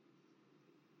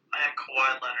 I am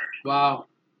Kawhi Leonard. Wow.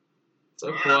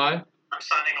 So Kawhi? I'm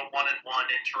signing a 1-1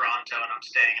 in Toronto, and I'm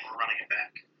staying and we're running it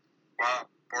back. Wow.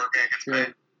 Boardman gets Sure.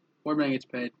 paid. Boardman gets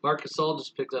paid. Marc Gasol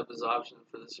just picked up his option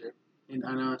for this year.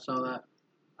 I know, I saw that.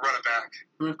 Run it back.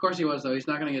 I mean, of course he was, though. He's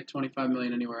not going to get $25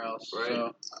 million anywhere else. Right.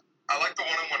 So. I like the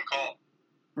 1-on-1 call.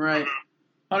 Right.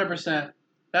 100%.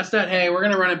 That's that, hey, we're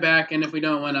going to run it back, and if we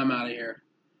don't win, I'm out of here.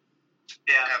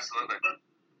 Yeah, Absolutely.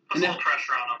 Puts a little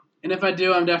pressure on him. And if I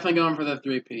do, I'm definitely going for the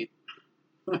 3-peat.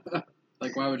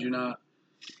 Like, why would you not?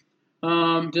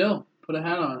 Dill, put a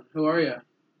hat on. Who are you?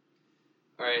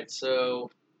 All right, so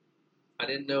I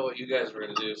didn't know what you guys were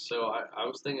going to do, so I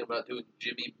was thinking about doing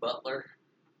Jimmy Butler.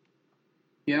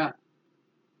 Yeah.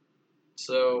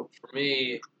 So for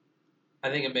me, I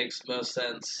think it makes the most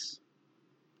sense.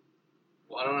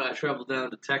 Why don't I travel down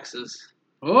to Texas,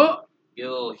 Oh, get a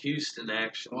little Houston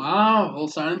action? wow. A little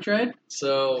sign and trade?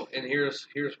 So, and here's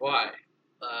why.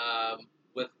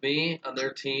 With me on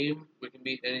their team, we can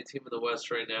beat any team in the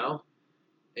West right now.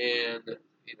 And,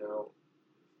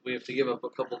 we have to give up a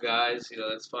couple guys.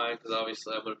 That's fine because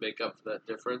obviously I'm going to make up for that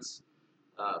difference.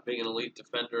 Being an elite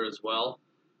defender as well,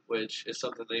 which is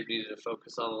something they've needed to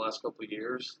focus on the last couple of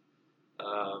years.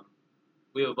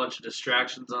 We have a bunch of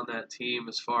distractions on that team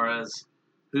as far as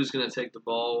who's going to take the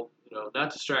ball.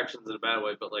 Not distractions in a bad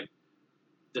way, but like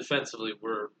defensively,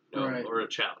 we're a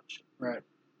challenge. Right.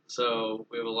 So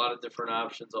we have a lot of different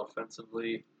options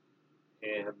offensively,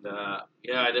 and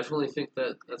I definitely think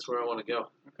that's where I want to go.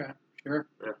 Okay. Sure.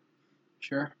 Yeah.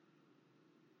 Sure.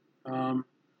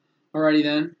 Alrighty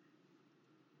then.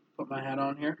 Put my hat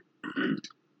on here.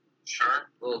 Sure.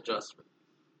 A little adjustment.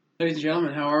 Ladies and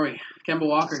gentlemen, how are we? Kemba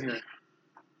Walker here.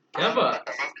 Kemba.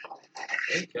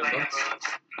 Hey, Kemba.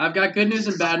 I've got good news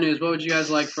and bad news. What would you guys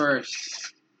like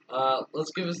first?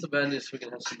 Let's give us the bad news so we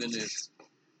can have some good news.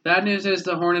 Bad news is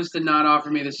the Hornets did not offer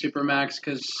me the Supermax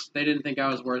because they didn't think I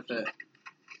was worth it.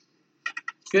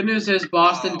 Good news is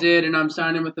Boston did, and I'm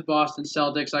signing with the Boston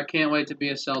Celtics. I can't wait to be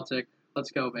a Celtic.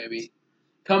 Let's go, baby.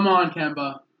 Come on,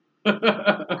 Kemba. My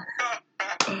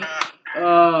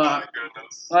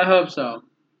goodness. I hope so.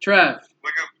 Trev.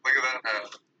 Look at that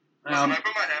hat. Listen, I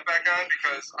put my hat back on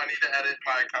because I need to edit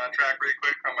my contract really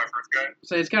quick on my first guy.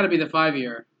 So it's got to be the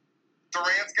 5-year.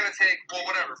 Durant's going to take, 4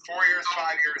 years,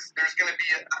 5 years. There's going to be,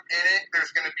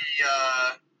 there's going to be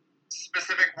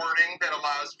specific wording that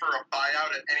allows for a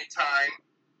buyout at any time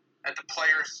at the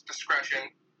player's discretion.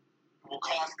 It will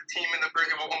cost the team it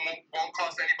won't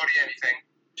cost anybody anything.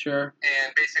 Sure.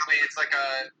 And basically it's like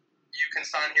you can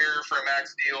sign here for a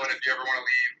max deal, and if you ever want to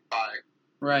leave, bye.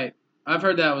 Right. I've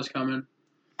heard that was coming.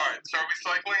 All right, so are we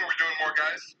cycling? Are we doing more,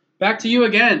 guys? Back to you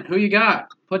again. Who you got?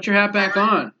 Put your hat back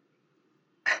on.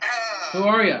 Who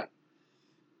are you?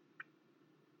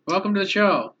 Welcome to the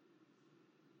show.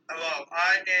 Hello,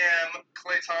 I am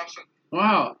Clay Thompson.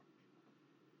 Wow.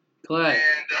 Clay.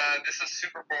 And this is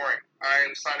super boring. I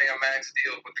am signing a max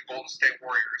deal with the Golden State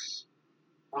Warriors.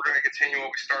 We're going to continue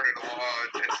what we started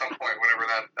at some point, whatever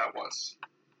that was.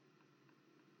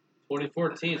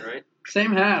 2014, right?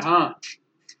 Same hat, huh?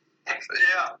 Yeah, it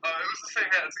was the same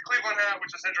hat. It's a Cleveland hat,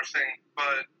 which is interesting,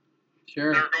 but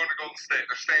Sure. they're going to Golden State.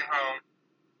 They're staying home.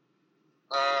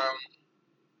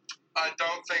 I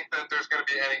don't think that there's going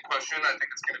to be any question. I think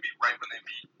it's going to be right when they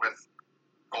meet with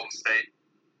Golden State.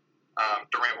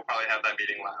 Durant will probably have that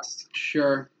meeting last.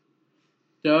 Sure.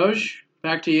 Doge,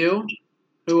 back to you.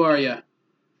 Who are you?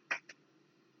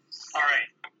 All right.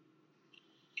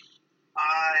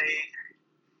 I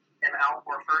am Al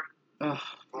Horford, Ugh.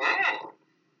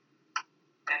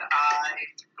 and I'm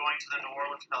going to the New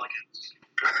Orleans Pelicans.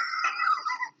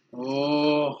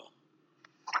 Oh,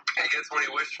 He gets what he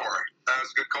wished for. That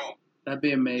was a good call. that'd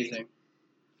be amazing.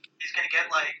 He's going to get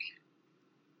right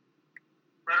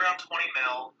around 20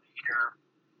 mil a year.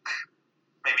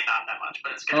 Maybe not that much,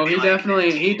 but it's going Oh, to be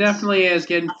he definitely is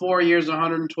getting 4 years,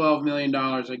 $112 million.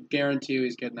 I guarantee you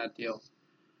he's getting that deal.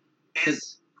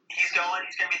 He's going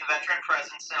to be the veteran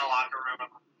presence in a locker room of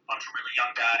a bunch of really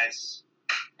young guys.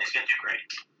 He's going to do great.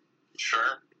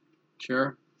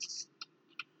 Sure.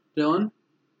 Dylan?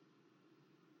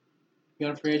 You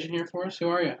got a free agent here for us? Who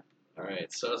are you? All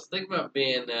right, so I was thinking about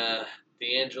being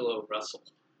D'Angelo Russell.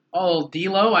 Oh,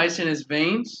 D-Lo, ice in his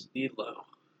veins? D'Lo.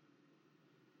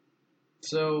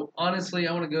 So, honestly,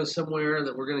 I want to go somewhere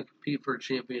that we're going to compete for a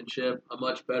championship. I'm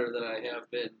much better than I have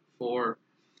been before.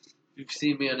 If you've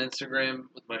seen me on Instagram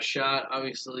with my shot,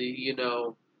 obviously, you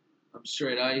know, I'm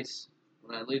straight ice.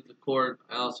 When I leave the court,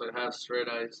 I also have straight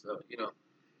ice. So, you know,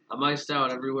 I'm iced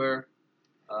out everywhere.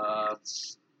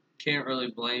 Can't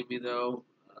really blame me, though.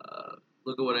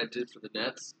 Look at what I did for the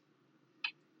Nets.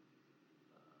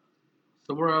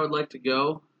 Somewhere I would like to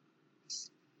go.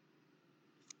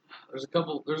 There's a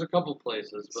couple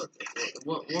places, but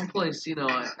one place, you know,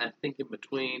 I think in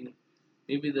between,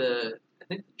 maybe I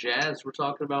think the Jazz were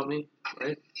talking about me,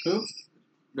 right? Who?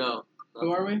 No.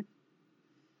 Who are we?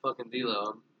 Fucking D'Lo.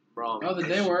 I'm wrong. Oh,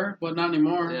 they were, but not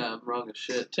anymore. Yeah, I'm wrong as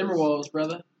shit. Timberwolves,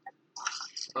 brother.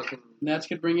 Fucking. Nets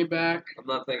could bring you back. I'm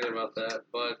not thinking about that,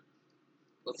 but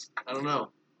I don't know.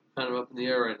 I'm kind of up in the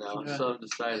air right now. Yeah. I'm so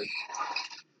undecided.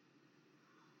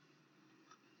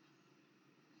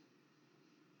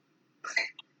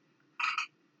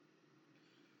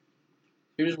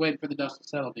 You're just waiting for the dust to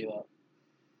settle, D-Lo.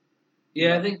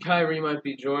 Yeah, I think Kyrie might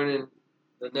be joining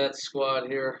the Nets squad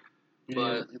here, Yeah,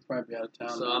 but you'll probably be out of town.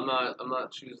 so I'm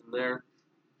not choosing there.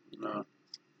 No.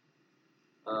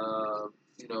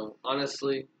 You know,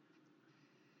 honestly,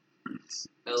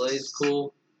 LA's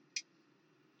cool.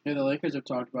 Yeah, the Lakers have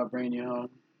talked about bringing you home.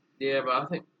 Yeah, but I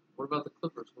think, what about the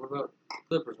Clippers? What about the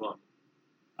Clippers one?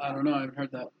 I don't know. I haven't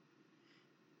heard that.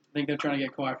 I think they're trying to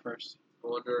get Kawhi first. I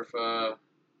wonder if,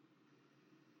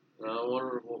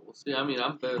 we'll see. I mean,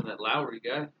 I'm better than that Lowry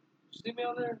guy. You see me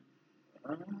out there?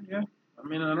 Yeah. I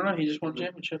mean, I don't know. He just won a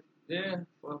championship. Yeah,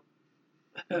 well,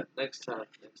 next time.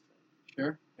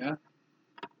 Sure. Yeah.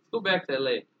 Let's go back to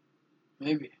LA.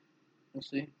 Maybe. We'll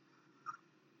see.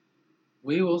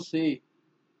 We will see.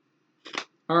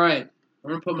 All right. I'm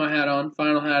going to put my hat on.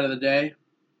 Final hat of the day.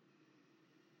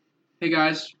 Hey,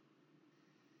 guys.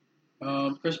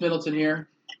 Chris Middleton here.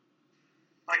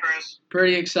 Hi, Chris.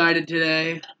 Pretty excited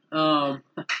today.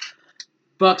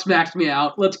 Bucks maxed me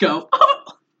out. Let's go.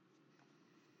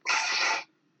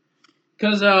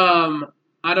 Because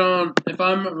I don't. If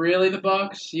I'm really the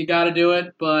Bucks, you got to do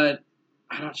it. But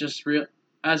I don't just real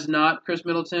as not Chris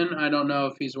Middleton. I don't know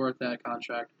if he's worth that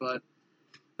contract. But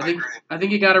I agree. I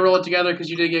think you got to roll it together because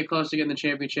you did get close to getting the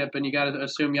championship, and you got to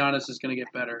assume Giannis is going to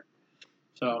get better.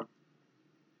 So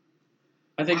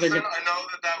I think Listen, they're. I know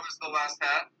that was the last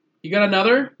hat. You got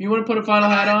another? You want to put a final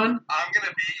hat on? I'm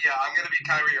gonna be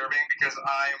Kyrie Irving because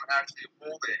I am actually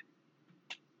holding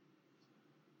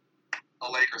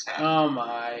a Lakers hat. Oh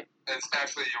my! It's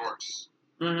actually yours.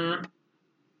 Mm-hmm.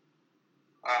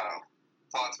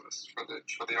 Plot twist for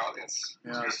the audience. I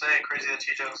was gonna say, crazy that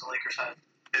T. Jones the Lakers had.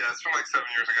 Yeah, it's from like 7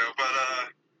 years ago, but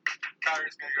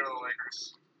Kyrie's gonna go to the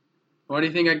Lakers. Why do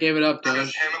you think I gave it up,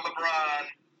 Because Doge? him and LeBron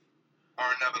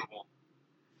are inevitable.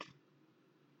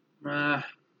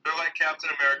 They're like Captain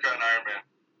America and Iron Man.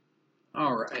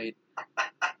 All right.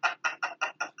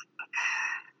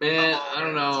 Man, I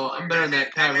don't know. I'm better than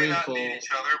that They may Kyrie not fool. need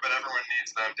each other, but everyone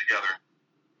needs them together.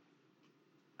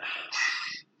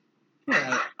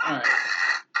 Yeah, all right.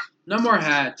 No more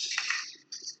hats.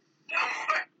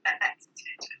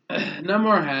 No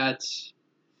more hats.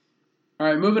 All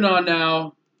right, moving on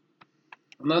now.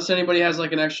 Unless anybody has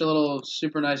like an extra little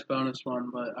super nice bonus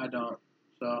one, but I don't.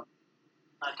 So.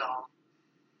 I don't.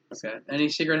 Okay. Any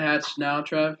secret hats now,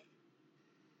 Trev?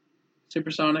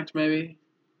 Supersonics, maybe?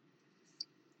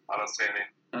 I don't see any.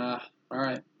 All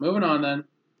right. Moving on then.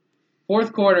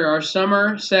 Fourth quarter, our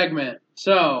summer segment.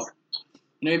 So,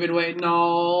 you've been waiting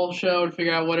all show to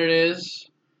figure out what it is.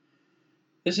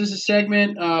 This is a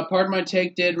segment Pardon My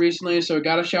Take did recently, so we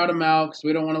got to shout them out because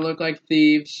we don't want to look like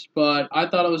thieves. But I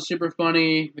thought it was super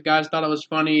funny. The guys thought it was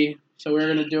funny, so we're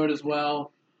going to do it as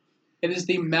well. It is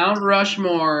the Mount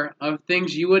Rushmore of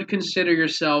things you would consider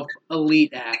yourself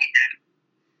elite at.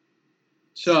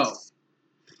 So,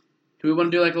 do we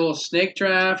want to do like a little snake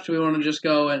draft? Do we want to just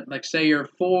go and like say you're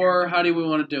 4? How do we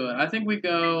want to do it? I think we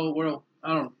go. Well,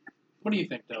 I don't know. What do you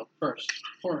think, though? First,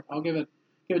 4. I'll give it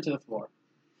to the floor.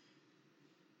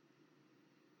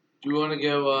 Do you want to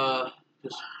go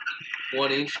just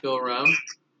one each go around?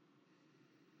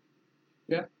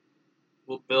 Yeah.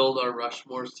 We'll build our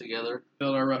Rushmores together.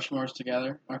 Build our Rushmores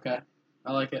together. Okay,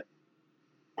 I like it.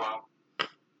 Wow.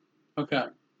 Okay,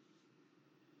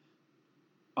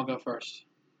 I'll go first.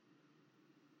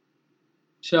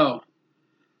 So,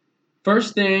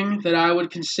 first thing that I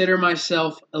would consider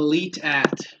myself elite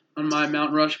at on my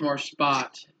Mount Rushmore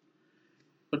spot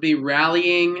would be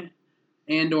rallying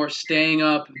and or staying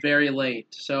up very late.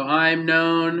 So I'm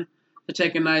known to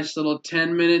take a nice little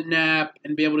 10-minute nap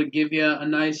and be able to give you a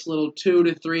nice little 2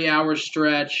 to 3 hour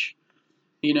stretch.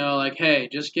 You know, like, hey,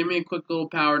 just give me a quick little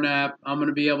power nap. I'm going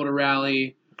to be able to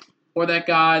rally. Or that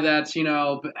guy that's,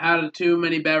 had too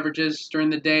many beverages during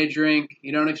the day drink.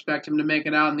 You don't expect him to make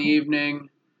it out in the evening.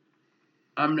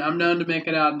 I'm known to make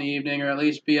it out in the evening or at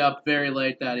least be up very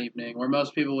late that evening, where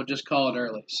most people would just call it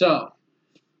early. So,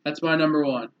 that's my number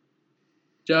 1.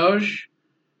 Doge,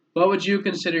 what would you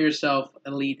consider yourself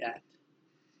elite at?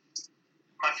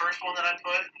 My first one that I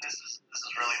put, and this is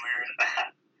really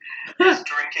weird, is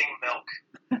drinking milk.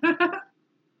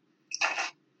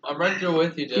 I'm right there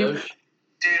with you, Doge.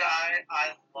 Dude,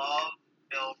 I love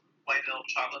milk, white milk,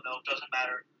 chocolate milk, doesn't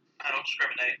matter. I don't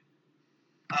discriminate.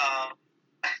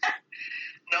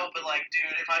 No, but like,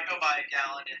 dude, if I go buy a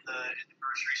gallon in the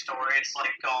grocery store, it's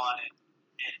like gone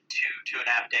in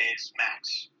 2.5 days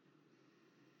max.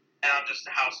 And I'm just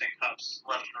housing cups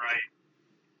left and right.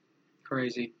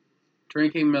 Crazy.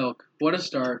 Drinking milk. What a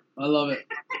start. I love it.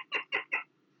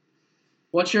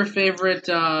 What's your favorite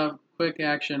quick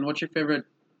action? What's your favorite,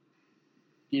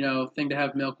 thing to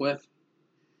have milk with?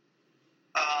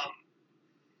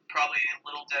 Probably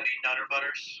Little Debbie Nutter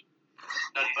Butters.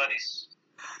 Nutty Buddies.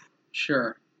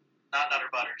 Sure. Not Nutter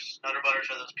Butters. Nutter Butters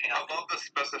are those peanut. I love the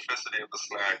specificity of the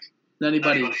snack. Nutty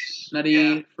Buddies. Buddies. Nutty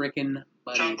Yeah. freaking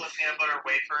Buddies. Chocolate peanut butter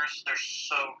wafers. They're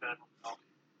so good with milk.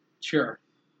 Sure.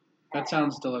 That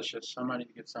sounds delicious. I might need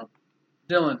to get some.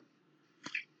 Dylan,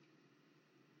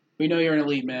 we know you're an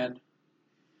elite man,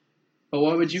 but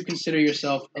what would you consider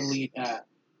yourself elite at?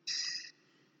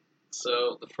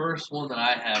 So the first one that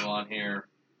I have on here,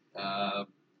 I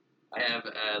have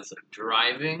as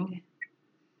driving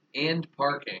and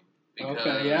parking. Because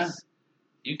Okay, yeah.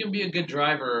 you can be a good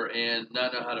driver and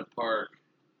not know how to park.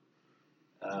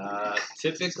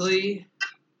 Typically,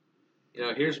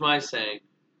 here's my saying.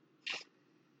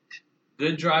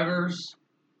 Good drivers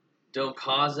don't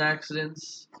cause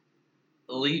accidents.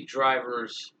 Elite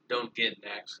drivers don't get in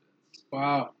accidents.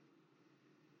 Wow.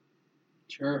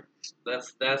 Sure.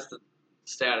 That's the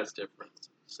status difference.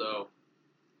 So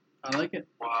I like it.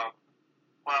 Wow.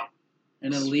 Wow.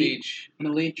 An speech.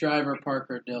 elite driver,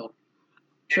 Parker Dill.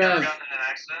 You never Trev, gotten in an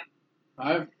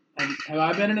accident? have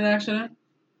I been in an accident?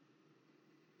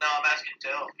 No, I'm asking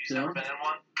Dill. He's No. never been in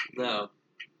one? No.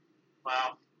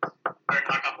 Wow. Better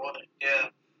knock on wood. Yeah.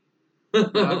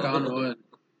 Knock on wood.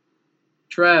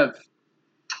 Trev,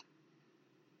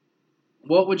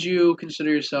 what would you consider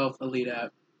yourself elite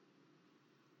at?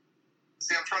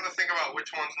 See, I'm trying to think about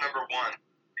which one's number one.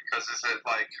 Because is it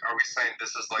like, are we saying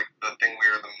this is like the thing we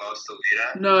are the most elite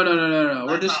at? No.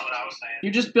 We're That's just not what I was saying.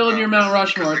 you're just building your Mount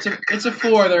Rushmore. It's a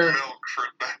four. They're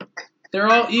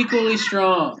all equally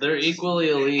strong. They're equally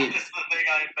elite. This is the thing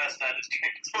I invest at is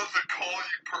drinking. I'm supposed to call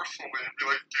you personally and be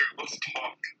like, dude, let's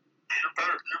talk. You're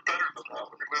better than that.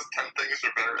 Look at those 10 things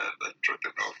you're better at than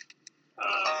drinking milk.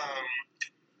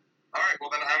 All right, well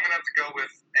then I'm gonna have to go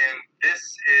with, and this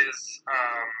is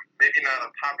maybe not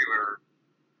a popular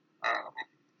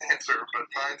answer, but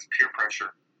mine's peer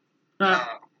pressure. I'm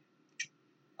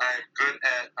good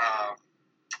at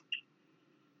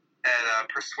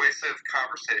persuasive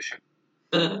conversation.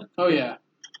 Oh yeah.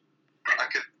 I'm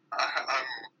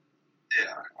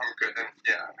good, and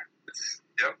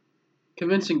yep.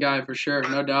 Convincing guy for sure,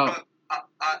 no doubt. But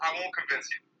I won't convince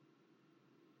you.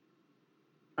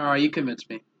 All right, you convinced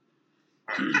me.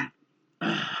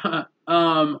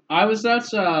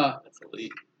 That's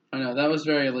elite. I know that was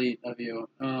very elite of you.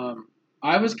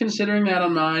 I was considering that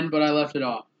on mine, but I left it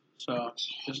off. So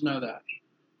just know that.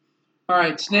 All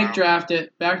right, Snake Wow. draft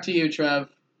it. Back to you, Trev.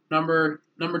 Number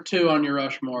 2 on your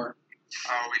Rushmore.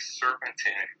 Are we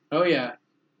serpentine? Oh yeah,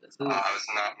 I was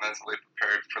not mentally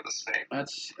prepared for the snake.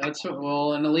 that's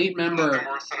an elite member. Nothing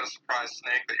worse than a surprise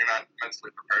snake that you're not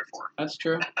mentally prepared for. That's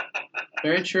true.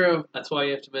 Very true. That's why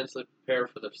you have to mentally prepare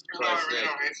for the No, surprise I really snake.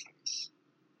 don't hate snakes.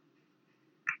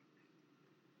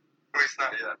 At least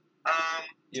not yet.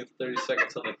 You have 30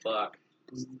 seconds on the clock.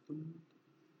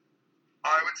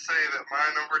 I would say that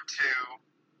my number 2,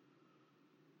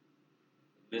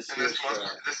 This and this is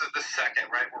the second,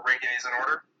 right? We're ranking these in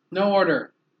order? No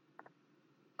order.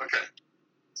 Okay.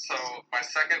 So my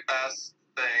second best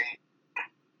thing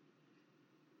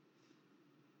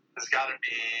has got to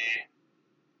be,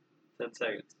 10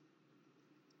 seconds.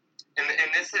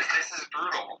 and this is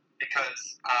brutal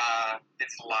because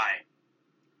it's lying,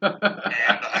 and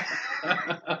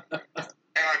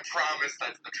I promise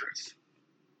that's the truth.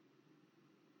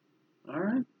 All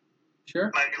right.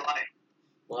 Sure. Might be lying.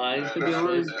 Lying. Could be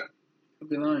lying. Yeah. Could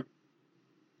be lying.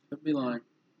 Could be lying.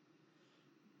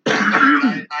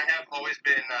 I have always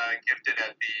been gifted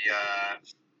at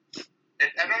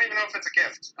I don't even know if it's a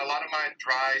gift. A lot of my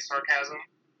dry sarcasm,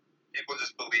 people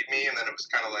just believe me, and then it was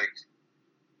kind of like,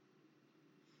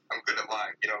 I'm good at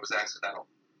lying. You know, it was accidental.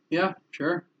 Yeah,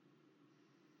 sure.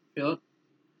 Feel it.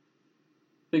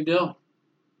 Big deal.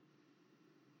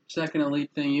 Second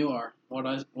elite thing you are. What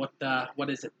is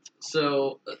it?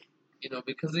 So,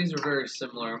 because these are very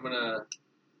similar, I'm gonna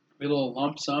A little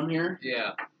lump sum here.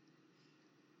 Yeah.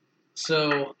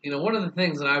 So, one of the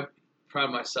things that I pride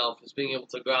myself is being able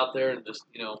to go out there and just,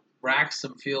 rack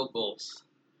some field goals.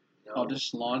 I'll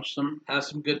just launch them. Have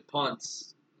some good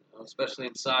punts, especially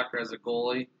in soccer as a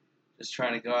goalie. Just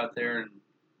trying to go out there and,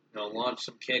 launch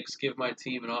some kicks, give my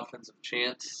team an offensive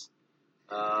chance.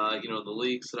 The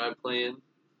leagues that I play in.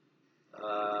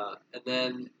 And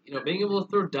then, being able to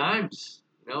throw dimes,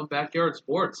 backyard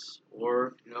sports,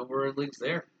 or, we're in leagues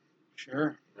there.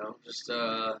 Sure. Just,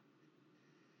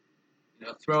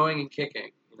 throwing and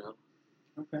kicking,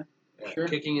 Okay. Yeah, Sure.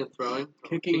 Kicking and throwing.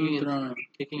 Kicking and throwing.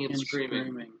 Kicking and screaming.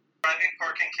 Driving,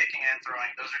 parking, kicking, and throwing.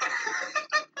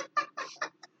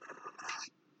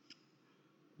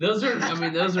 Those are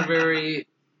Those are very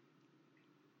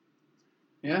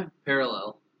Yeah,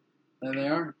 parallel. there they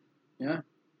are. Yeah,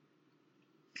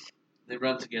 They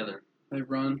run together. they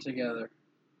run together.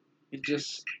 He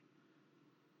just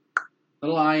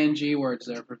little ing words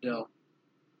there for Dill.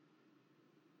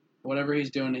 Whatever he's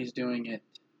doing it.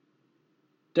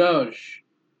 Doge.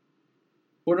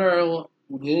 What are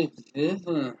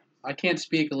I can't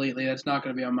speak elitely. That's not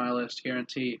going to be on my list,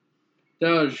 guaranteed.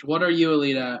 Doge, what are you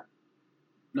elite at?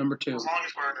 Number 2. As long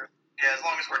as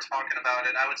we're talking about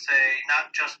it, I would say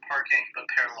not just parking, but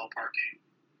parallel parking.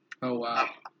 Oh wow. I'm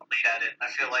elite at it. I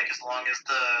feel like as long as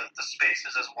the space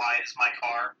is as wide as my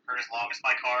car, or as long as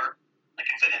my car, I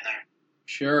can fit in there.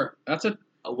 Sure. That's an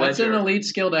wedger. elite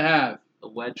skill to have. A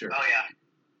wedger. Oh yeah.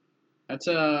 That's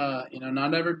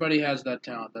not everybody has that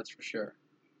talent, that's for sure.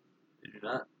 They do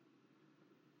not.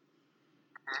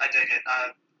 I dig it.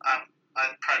 I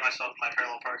pride myself in my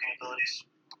parallel parking abilities.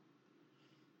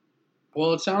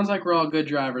 Well, it sounds like we're all good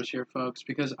drivers here, folks,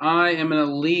 because I am an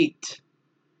elite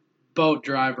boat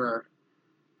driver.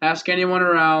 Ask anyone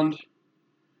around.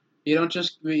 You don't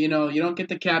just, you don't get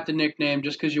the captain nickname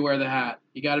just because you wear the hat.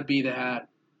 You got to be the hat.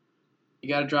 You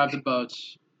got to drive the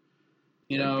boats.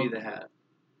 Be the hat.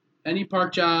 Any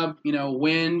park job,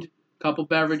 wind, couple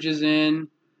beverages in,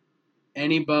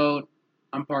 any boat,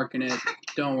 I'm parking it.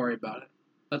 Don't worry about it.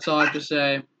 That's all I have to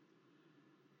say.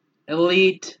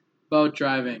 Elite boat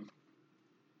driving.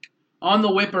 On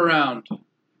the whip around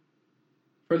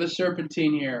for the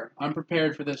Serpentine here. I'm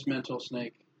prepared for this mental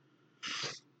snake.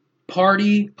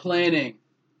 Party planning.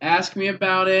 Ask me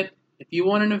about it. If you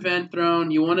want an event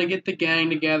thrown, you want to get the gang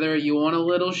together, you want a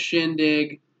little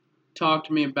shindig, talk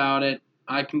to me about it.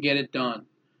 I can get it done.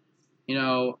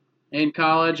 In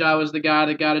college, I was the guy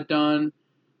that got it done.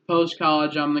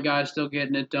 Post-college, I'm the guy still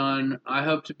getting it done. I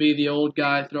hope to be the old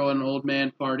guy throwing old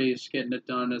man parties, getting it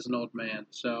done as an old man.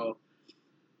 So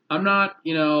I'm not,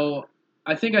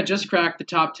 I think I just cracked the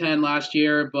top 10 last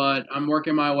year, but I'm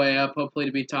working my way up, hopefully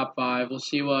to be top 5. We'll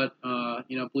see what,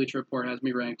 Bleacher Report has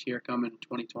me ranked here coming in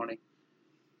 2020.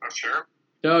 Oh, sure.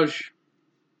 Doge,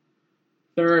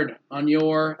 third on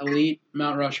your elite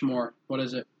Mount Rushmore. What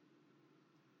is it?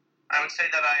 I would say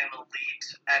that I am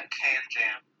elite at Can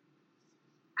Jam.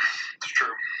 It's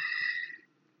true.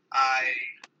 I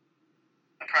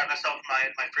pride myself on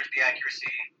my frisbee accuracy,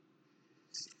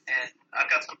 and I've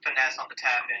got some finesse on the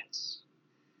tap-ins.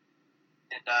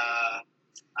 And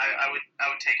I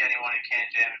would take anyone in Can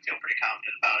Jam and feel pretty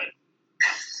confident about it.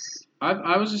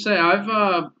 I was to say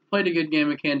I've played a good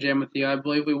game of Can Jam with you. I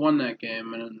believe we won that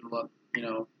game, and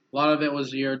a lot of it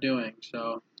was your doing.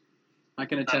 So I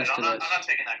can attest to this. I'm not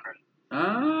taking that credit.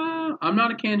 I'm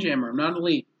not a Can Jammer. I'm not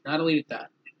elite. Not elite at that.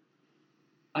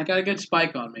 I got a good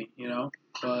spike on me,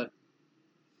 but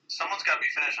Someone's got to be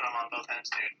finishing them on both ends,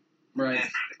 dude. right. And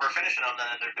if we're finishing them, then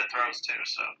they're good throws too.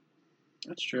 So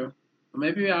That's true. Well,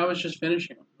 maybe I was just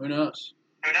finishing them. Who knows?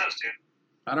 who knows, dude?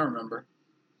 I don't remember.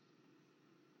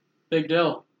 Big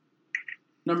deal.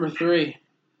 Number 3.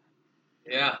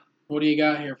 Yeah. What do you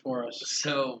got here for us?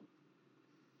 So,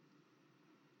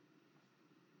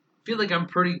 I feel like I'm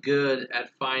pretty good at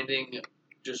finding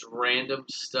just random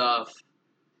stuff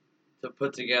to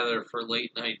put together for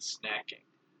late night snacking.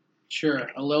 Sure,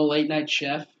 a little late night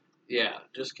chef. Yeah,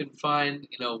 just can find,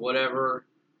 whatever.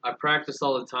 I practice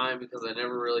all the time because I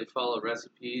never really follow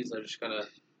recipes. I just kind of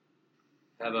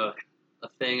have a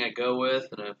thing I go with,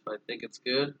 and if I think it's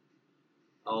good,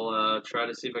 I'll try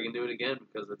to see if I can do it again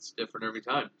because it's different every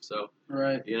time. So,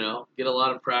 Right. get a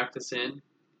lot of practice in,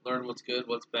 learn what's good,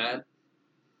 what's bad.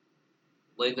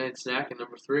 Late night snacking,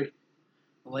 number 3.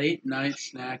 Late night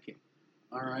snacking.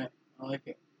 All right, I like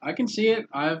it. I can see it.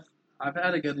 I've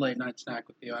had a good late night snack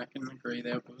with you. I can agree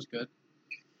that it was good.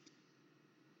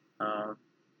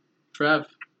 Trev.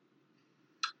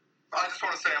 I just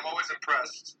want to say I'm always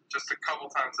impressed, just a couple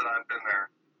times that I've been there,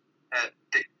 at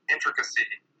the intricacy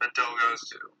that Dill goes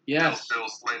to. Yes.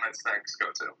 Dill's late night snacks go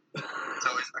to. It's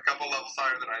always a couple levels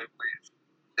higher than I believe.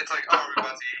 It's like, oh, we're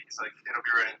about to eat. He's like, it'll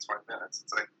be ready in 20 minutes.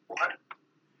 It's like, what?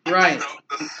 Right.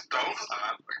 The stove's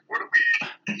on. Like, what are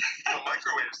we? The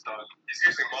microwave's done. He's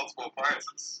using multiple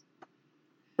appliances.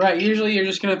 Right. Usually you're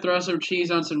just gonna throw some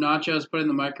cheese on some nachos, put it in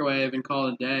the microwave, and call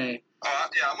it a day.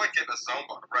 Yeah, I'm like getting a zone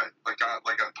bar, right? Like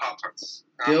a Pop-Tarts.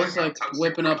 Dill's like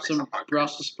whipping up some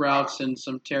Brussels sprouts and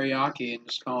some teriyaki and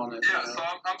just calling it. Yeah, so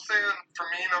I'm saying for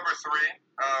me, number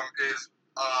 3 is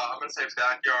I'm gonna say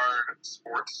backyard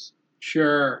sports.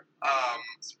 Sure.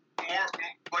 More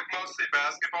like mostly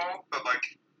basketball, but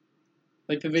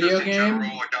like the video just in game.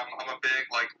 general, like I'm a big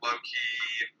like low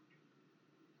key,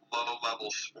 low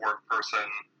level sport person.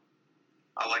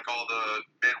 I like all the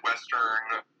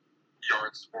Midwestern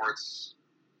yard sports.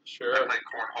 Sure. I play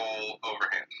cornhole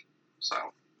overhand. So,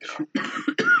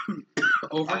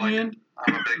 Overhand?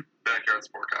 I'm a big backyard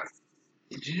sport guy.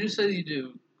 Did you just say you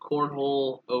do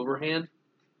cornhole overhand?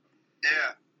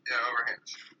 Yeah, overhand.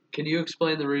 Can you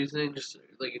explain the reasoning, just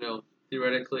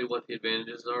theoretically what the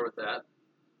advantages are with that?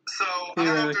 So, I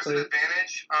don't know if there's an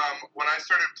advantage. When I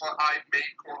started playing, I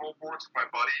made cornhole boards with my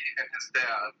buddy and his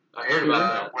dad. I heard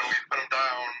about that. When we put them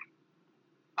down,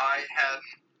 I hadn't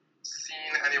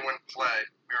seen anyone play.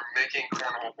 We were making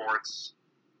cornhole boards.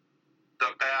 The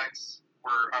bags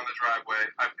were on the driveway.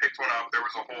 I picked one up. There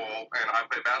was a hole, and I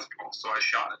played basketball, so I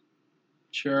shot it.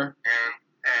 Sure.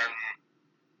 And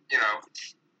you're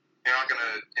not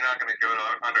gonna go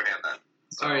to underhand that.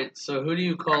 So, All right. So who do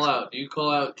you call out? Do you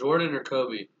call out Jordan or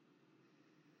Kobe? You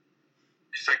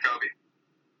said Kobe.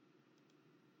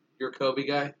 You're a Kobe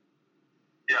guy.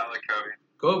 Yeah, I like Kobe.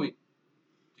 Kobe,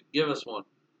 give us one.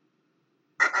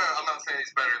 I'm not saying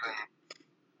he's better than.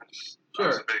 I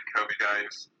was a big Kobe guy. He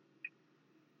was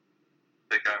a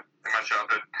big guy in my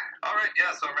childhood. All right,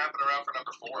 yeah. So I'm wrapping around for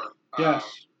number 4.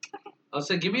 Yes. I'll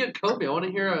say, give me a Kobe. I want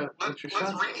to hear Let's what your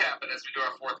shots are. recap it as we do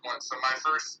our fourth one. So my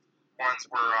first ones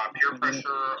were peer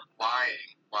pressure,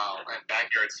 lying, and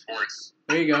backyard sports.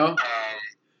 There you go.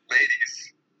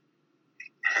 Ladies,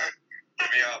 hit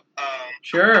me up.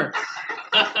 Sure.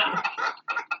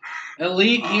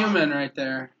 Elite human right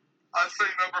there. I'd say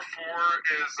number 4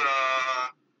 is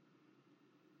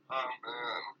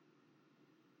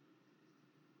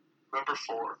number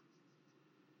 4.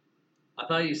 I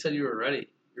thought you said you were ready.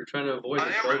 You were trying to avoid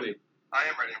the Kobe. Ready. I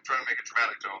am ready. I'm trying to make it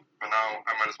dramatic, Joe. But now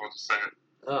I might as well just say it.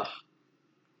 Ugh.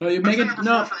 No, you make it. Number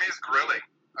No. 4 for me is grilling.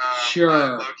 Sure.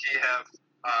 I low-key have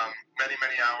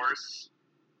many hours.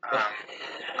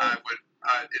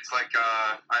 It's like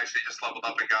I actually just leveled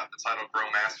up and got the title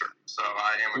Grill Master. So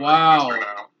I am a Grill Master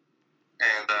now.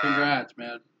 And congrats,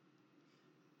 man.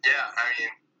 Yeah, I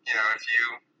mean, if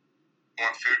you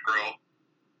want food grilled,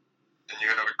 and you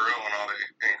have a grill and all the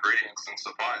ingredients and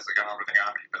supplies, I got everything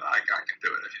on me, but I can do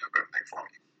it if you have everything for me.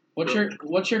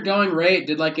 What's your going rate?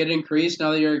 Did it increase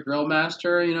now that you're a grill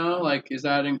master? Is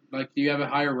that do you have a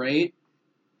higher rate?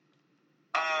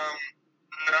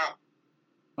 No.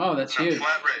 Oh, that's huge.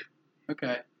 Flat rate.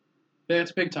 Okay,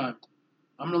 that's big time.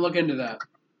 I'm gonna look into that.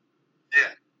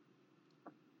 Yeah.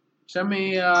 Send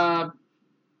me an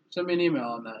email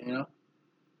on that. Oh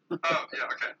yeah,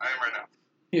 okay. I am right now.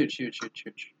 Huge.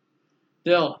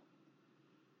 Dill,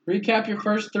 recap your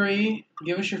first 3.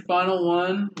 Give us your final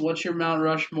one. What's your Mount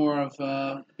Rushmore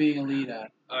of being elite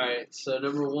at? All right, so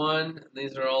number 1,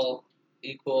 these are all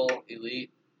equal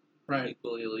elite. Right.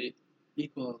 Equal elite.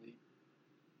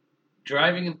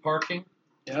 Driving and parking.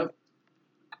 Yep.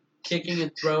 Kicking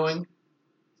and throwing.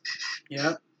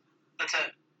 Yep. That's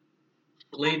it.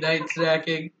 Late night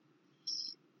snacking.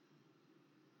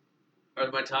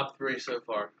 Are my top 3 so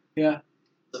far. Yeah.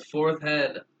 The 4th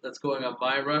head that's going on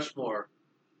my Rushmore.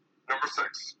 Number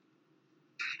 6.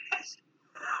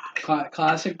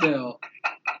 Classic Dill.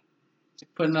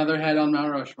 Put another head on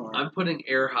Mount Rushmore. I'm putting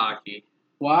air hockey.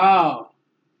 Wow.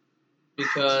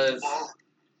 Because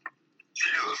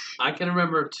Jesus. I can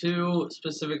remember 2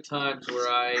 specific times where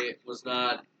I was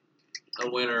not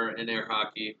a winner in air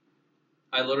hockey.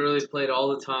 I literally played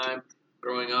all the time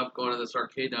growing up, going to this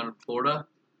arcade down in Florida.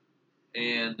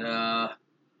 And,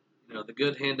 the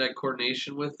good hand-eye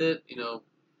coordination with it,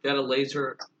 got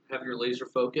to have your laser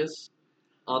focus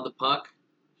on the puck.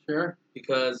 Sure.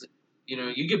 Because,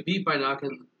 you get beat by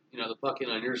knocking, the puck in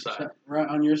on your side. Right,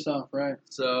 on yourself, right.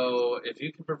 So if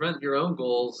you can prevent your own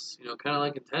goals, kind of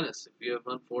like in tennis, if you have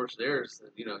unforced errors,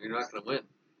 then, you're not going to win.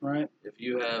 Right. If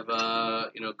you have,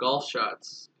 golf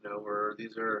shots, where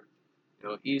these are,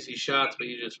 easy shots, but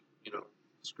you just,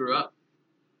 screw up,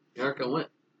 you aren't going to win.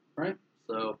 Right.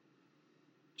 So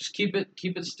just keep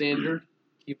it standard,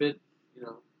 keep it,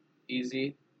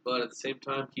 easy, but at the same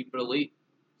time, keep it elite.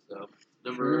 So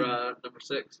number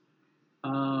 6.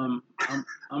 I'm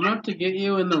gonna have to get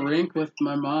you in the rink with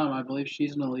my mom. I believe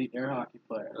she's an elite air hockey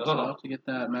player. So I'll have to get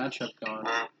that matchup going.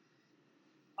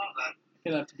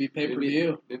 It'll have to be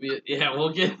pay-per-view. Maybe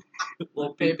we'll get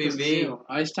pay-per-view.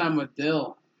 Ice Time with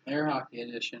Dill, air hockey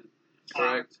edition.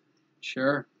 Correct.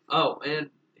 Sure. Oh, and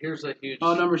here's a huge.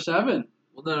 Oh, number 7.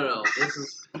 Well, no.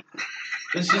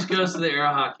 This just goes to the air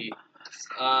hockey.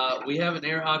 We have an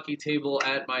air hockey table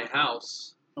at my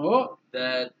house. Oh.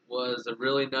 That was a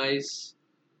really nice,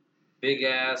 big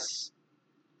ass,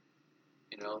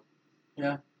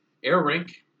 air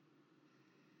rink,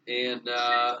 and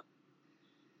that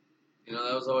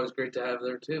was always great to have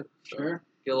there too. So Sure.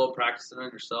 Get a little practicing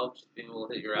on yourself, just being able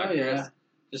to hit your accuracy. Yeah.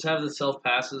 Just have the self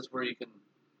passes where you can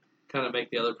kind of make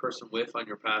the other person whiff on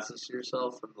your passes to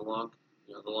yourself from the long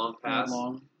pass,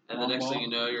 and the next thing you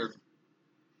know, you're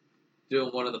doing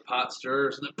one of the pot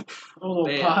stirs, and then a little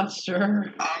pot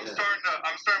stir. I'm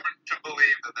starting to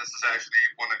believe that this is actually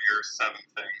one of your 7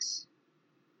 things.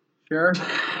 Sure.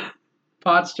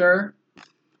 Pot stir.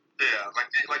 Yeah, like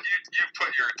you put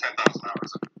your 10,000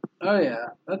 hours in. Oh yeah,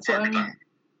 that's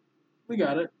we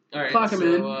got it. All right, Clock him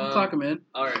in.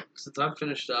 All right, since I'm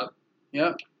finished up.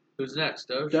 Yep. Who's next,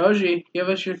 Doge? Doji, give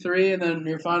us your 3 and then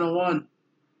your final one.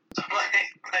 My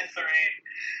 3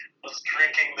 was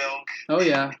drinking milk, Oh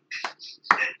yeah.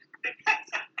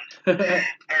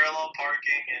 parallel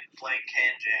parking, and playing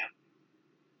Can Jam.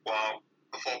 Wow,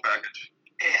 the full package.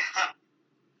 Yeah,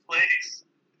 please.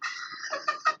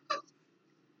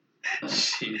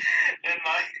 Jeez. And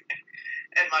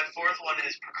my 4th one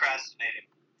is procrastinating.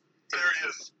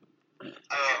 Serious.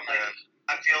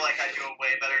 I feel like I do a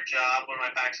way better job when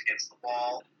my back's against the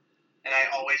wall, and I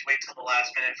always wait till the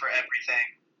last minute for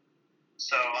everything.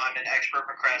 So I'm an expert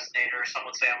procrastinator. Some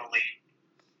would say I'm elite.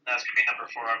 That's going to be number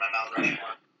 4 on my Mount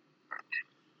Rushmore.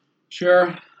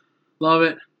 Sure. Love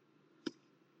it.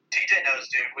 TJ knows,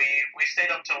 dude. We stayed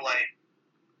up till like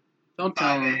Don't 5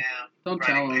 tell him. a.m. Don't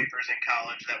writing tell him. papers in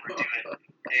college that were due at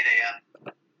 8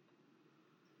 a.m.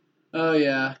 Oh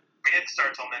yeah. We didn't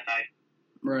start till midnight.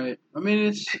 Right. I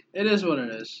mean, it is what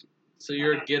it is. So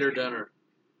you're a getter dunner.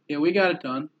 Yeah, we got it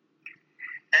done.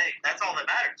 Hey, that's all that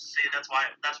matters. See, that's why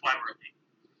we're elite.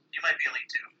 You might be elite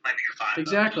too. Might be your 5.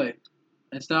 Exactly.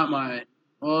 It's not my.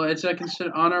 Well, it's a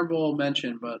honorable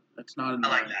mention, but it's not in I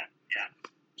like mine. that. Yeah.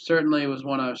 Certainly was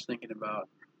one I was thinking about.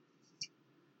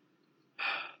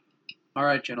 All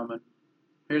right, gentlemen.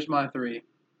 Here's my 3.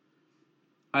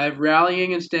 I have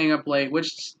rallying and staying up late,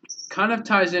 which kind of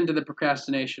ties into the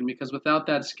procrastination because without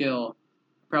that skill,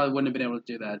 I probably wouldn't have been able to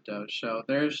do that, Doge. So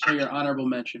there's your honorable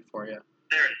mention for you.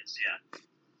 There it is. Yeah.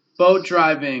 Boat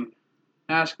driving.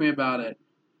 Ask me about it.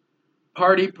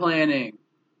 Party planning.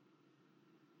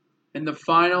 And the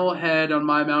final head on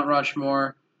my Mount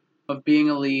Rushmore of being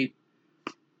elite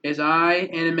is I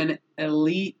am an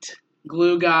elite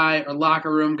glue guy or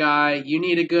locker room guy. You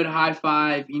need a good high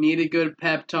five. You need a good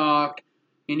pep talk.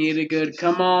 You need a good,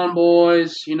 come on,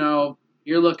 boys. You know,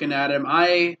 you're looking at him.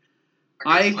 I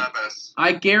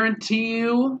guarantee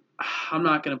you, I'm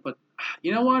not going to put,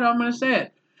 you know what? I'm going to say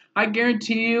it. I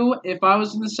guarantee you, if I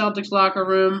was in the Celtics locker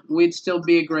room, we'd still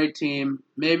be a great team.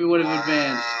 Maybe would have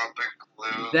advanced.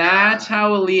 That's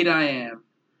how elite I am.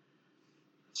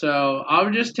 So I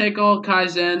would just take all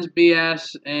Kaizen's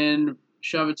BS and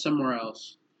shove it somewhere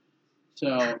else.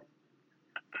 So,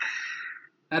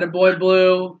 attaboy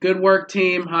Blue, good work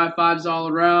team, high fives all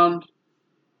around.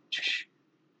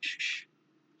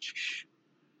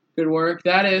 Good work.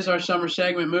 That is our summer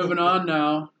segment. Moving on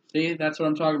now. See, that's what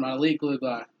I'm talking about. Elite glue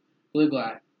guy. Glue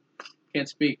guy. Can't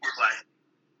speak.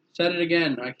 Said it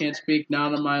again. I can't speak.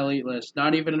 Not on my elite list.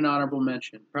 Not even an honorable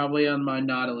mention. Probably on my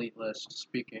not elite list.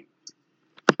 Speaking.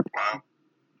 Wow.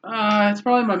 It's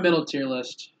probably my middle tier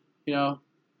list. You know,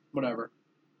 whatever.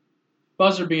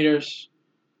 Buzzer beaters.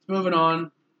 Moving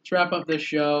on. Let's wrap up this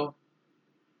show.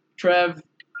 Trev,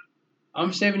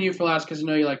 I'm saving you for last because I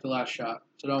know you like the last shot.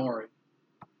 So don't worry.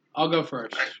 I'll go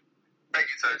first. Thank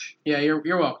you, Touch. Yeah, you're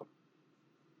welcome.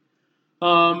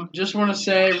 Just want to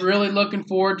say, really looking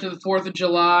forward to the 4th of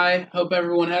July. Hope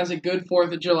everyone has a good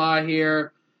 4th of July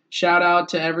here. Shout out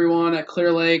to everyone at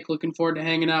Clear Lake. Looking forward to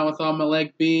hanging out with all my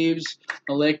Lake Beeves,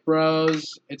 the Lake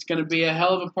Bros. It's going to be a hell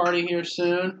of a party here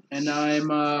soon, and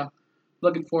I'm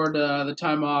looking forward to the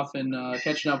time off and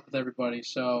catching up with everybody.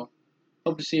 So,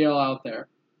 hope to see you all out there.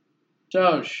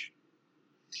 Josh,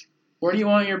 where do you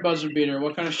want your buzzer beater?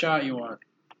 What kind of shot you want?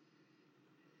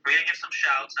 We're gonna give some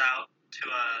shouts out to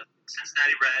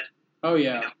Cincinnati Red. Oh,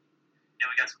 yeah.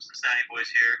 We got some Cincinnati boys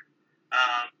here.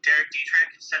 Derek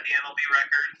Dietrich set the MLB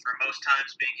record for most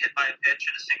times being hit by a pitch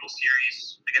in a single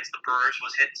series against the Brewers.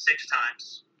 Was hit 6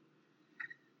 times.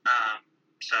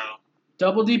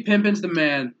 Double D Pimpin's the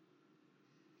man.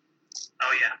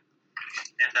 Oh yeah,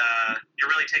 and you're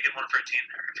really taking one for a team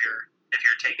there if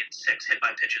you're taking 6 hit by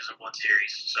pitches in one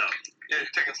series. So yeah, you're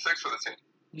taking 6 for the team.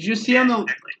 Did you see on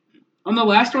the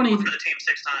last one for the team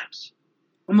 6 times?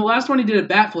 On the last one he did a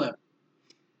bat flip.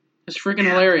 It's freaking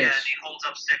hilarious. Yeah, and he holds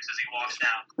up 6 as he walks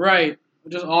down. Right,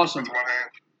 which is awesome. With one hand.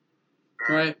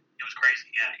 Right, It was crazy.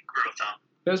 Yeah, he grew a thumb.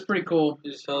 it was pretty cool.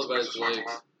 You just held it by his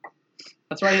legs.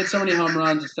 That's why he hit so many home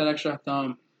runs. It's that extra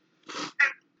thumb.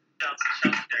 Shouts to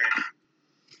Derek.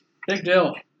 Big deal.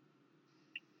 What do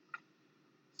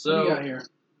So, you got here?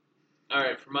 all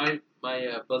right, for my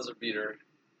buzzer beater,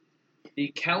 the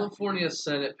California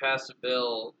Senate passed a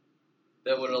bill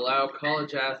that would allow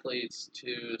college athletes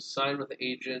to sign with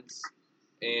agents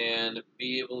and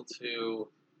be able to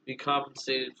be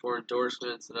compensated for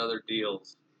endorsements and other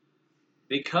deals.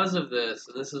 Because of this,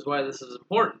 and this is why this is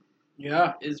important,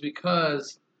 Yeah. is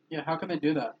because Yeah, how can they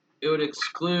do that? it would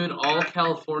exclude all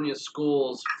California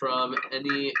schools from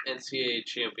any NCAA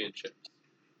championships.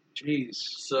 Jeez.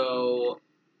 So,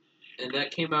 and that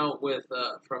came out with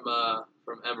from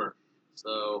Emmer.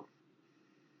 So,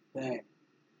 Dang.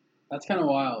 That's kind of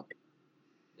wild.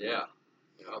 yeah.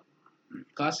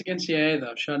 Classic NCAA,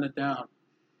 though, shutting it down.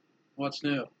 What's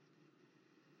new?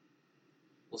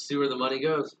 We'll see where the money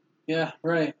goes. Yeah,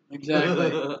 right. Exactly.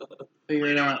 Figure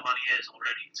You it know where out. the money is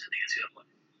already. It's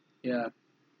in the NCAA.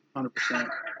 Yeah, 100%.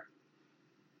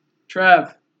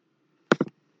 Trev,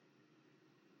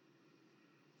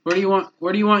 where do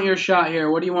you want your shot here?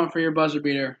 What do you want for your buzzer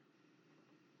beater?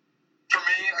 For me,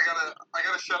 I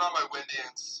gotta shout out my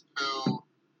Windians who,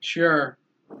 Sure.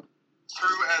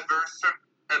 through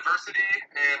adversity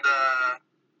and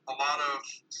a lot of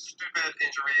stupid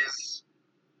injuries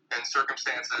and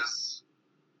circumstances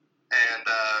and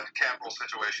capital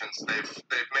situations,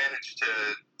 they've managed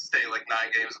to stay like 9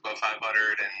 games above 500,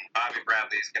 and Bobby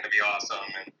Bradley's going to be awesome,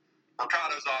 and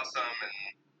Mercado's awesome, and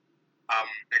I'm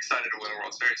excited to win the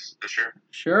World Series this year.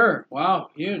 Sure. Wow.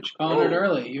 Huge. Calling it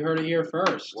early. You heard it here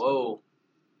first. Whoa.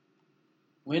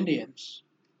 Windians.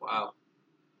 Wow.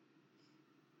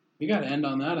 We got to end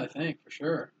on that, I think, for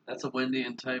sure. That's a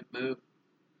Windian type move.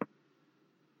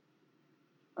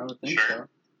 I would think so.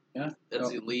 Yeah.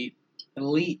 That's So, elite.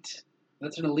 elite.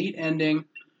 That's an elite ending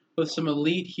with some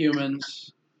elite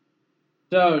humans.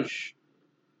 Doge,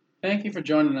 thank you for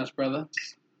joining us, brother.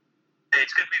 Hey,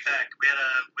 it's good to be back. We had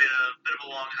a bit of a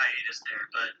long hiatus there,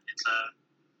 but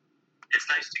it's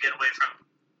nice to get away from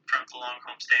the long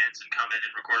homestands and come in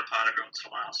and record a pod every once in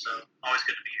a while. So always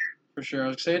good to be here. For sure. I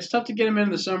was gonna say it's tough to get him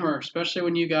in the summer, especially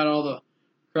when you got all the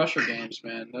Crusher games,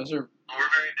 man. Those are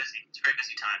We're very busy. It's a very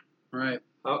busy time. right.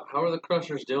 How are the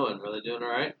Crushers doing? Are they doing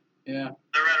all right? Yeah.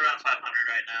 They're right around 500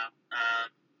 right now.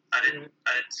 I didn't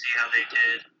see how they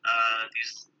did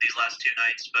these last 2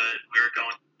 nights, but we were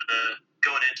going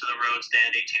into the road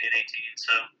stand 18 and 18,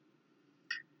 so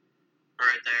we're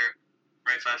right there,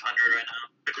 right 500 right now.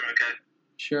 We're doing okay.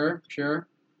 Sure.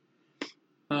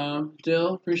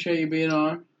 Dill, appreciate you being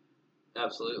on.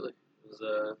 Absolutely. It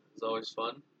was always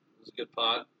fun. It was a good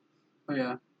pod. Oh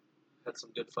yeah. Had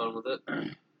some good fun with it.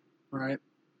 Right.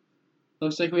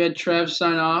 Looks like we had Trev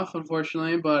sign off,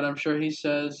 unfortunately, but I'm sure he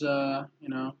says,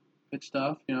 good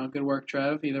stuff. Good work,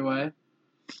 Trev, either way.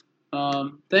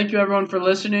 Thank you, everyone, for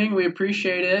listening. We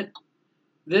appreciate it.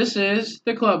 This is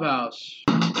The Clubhouse.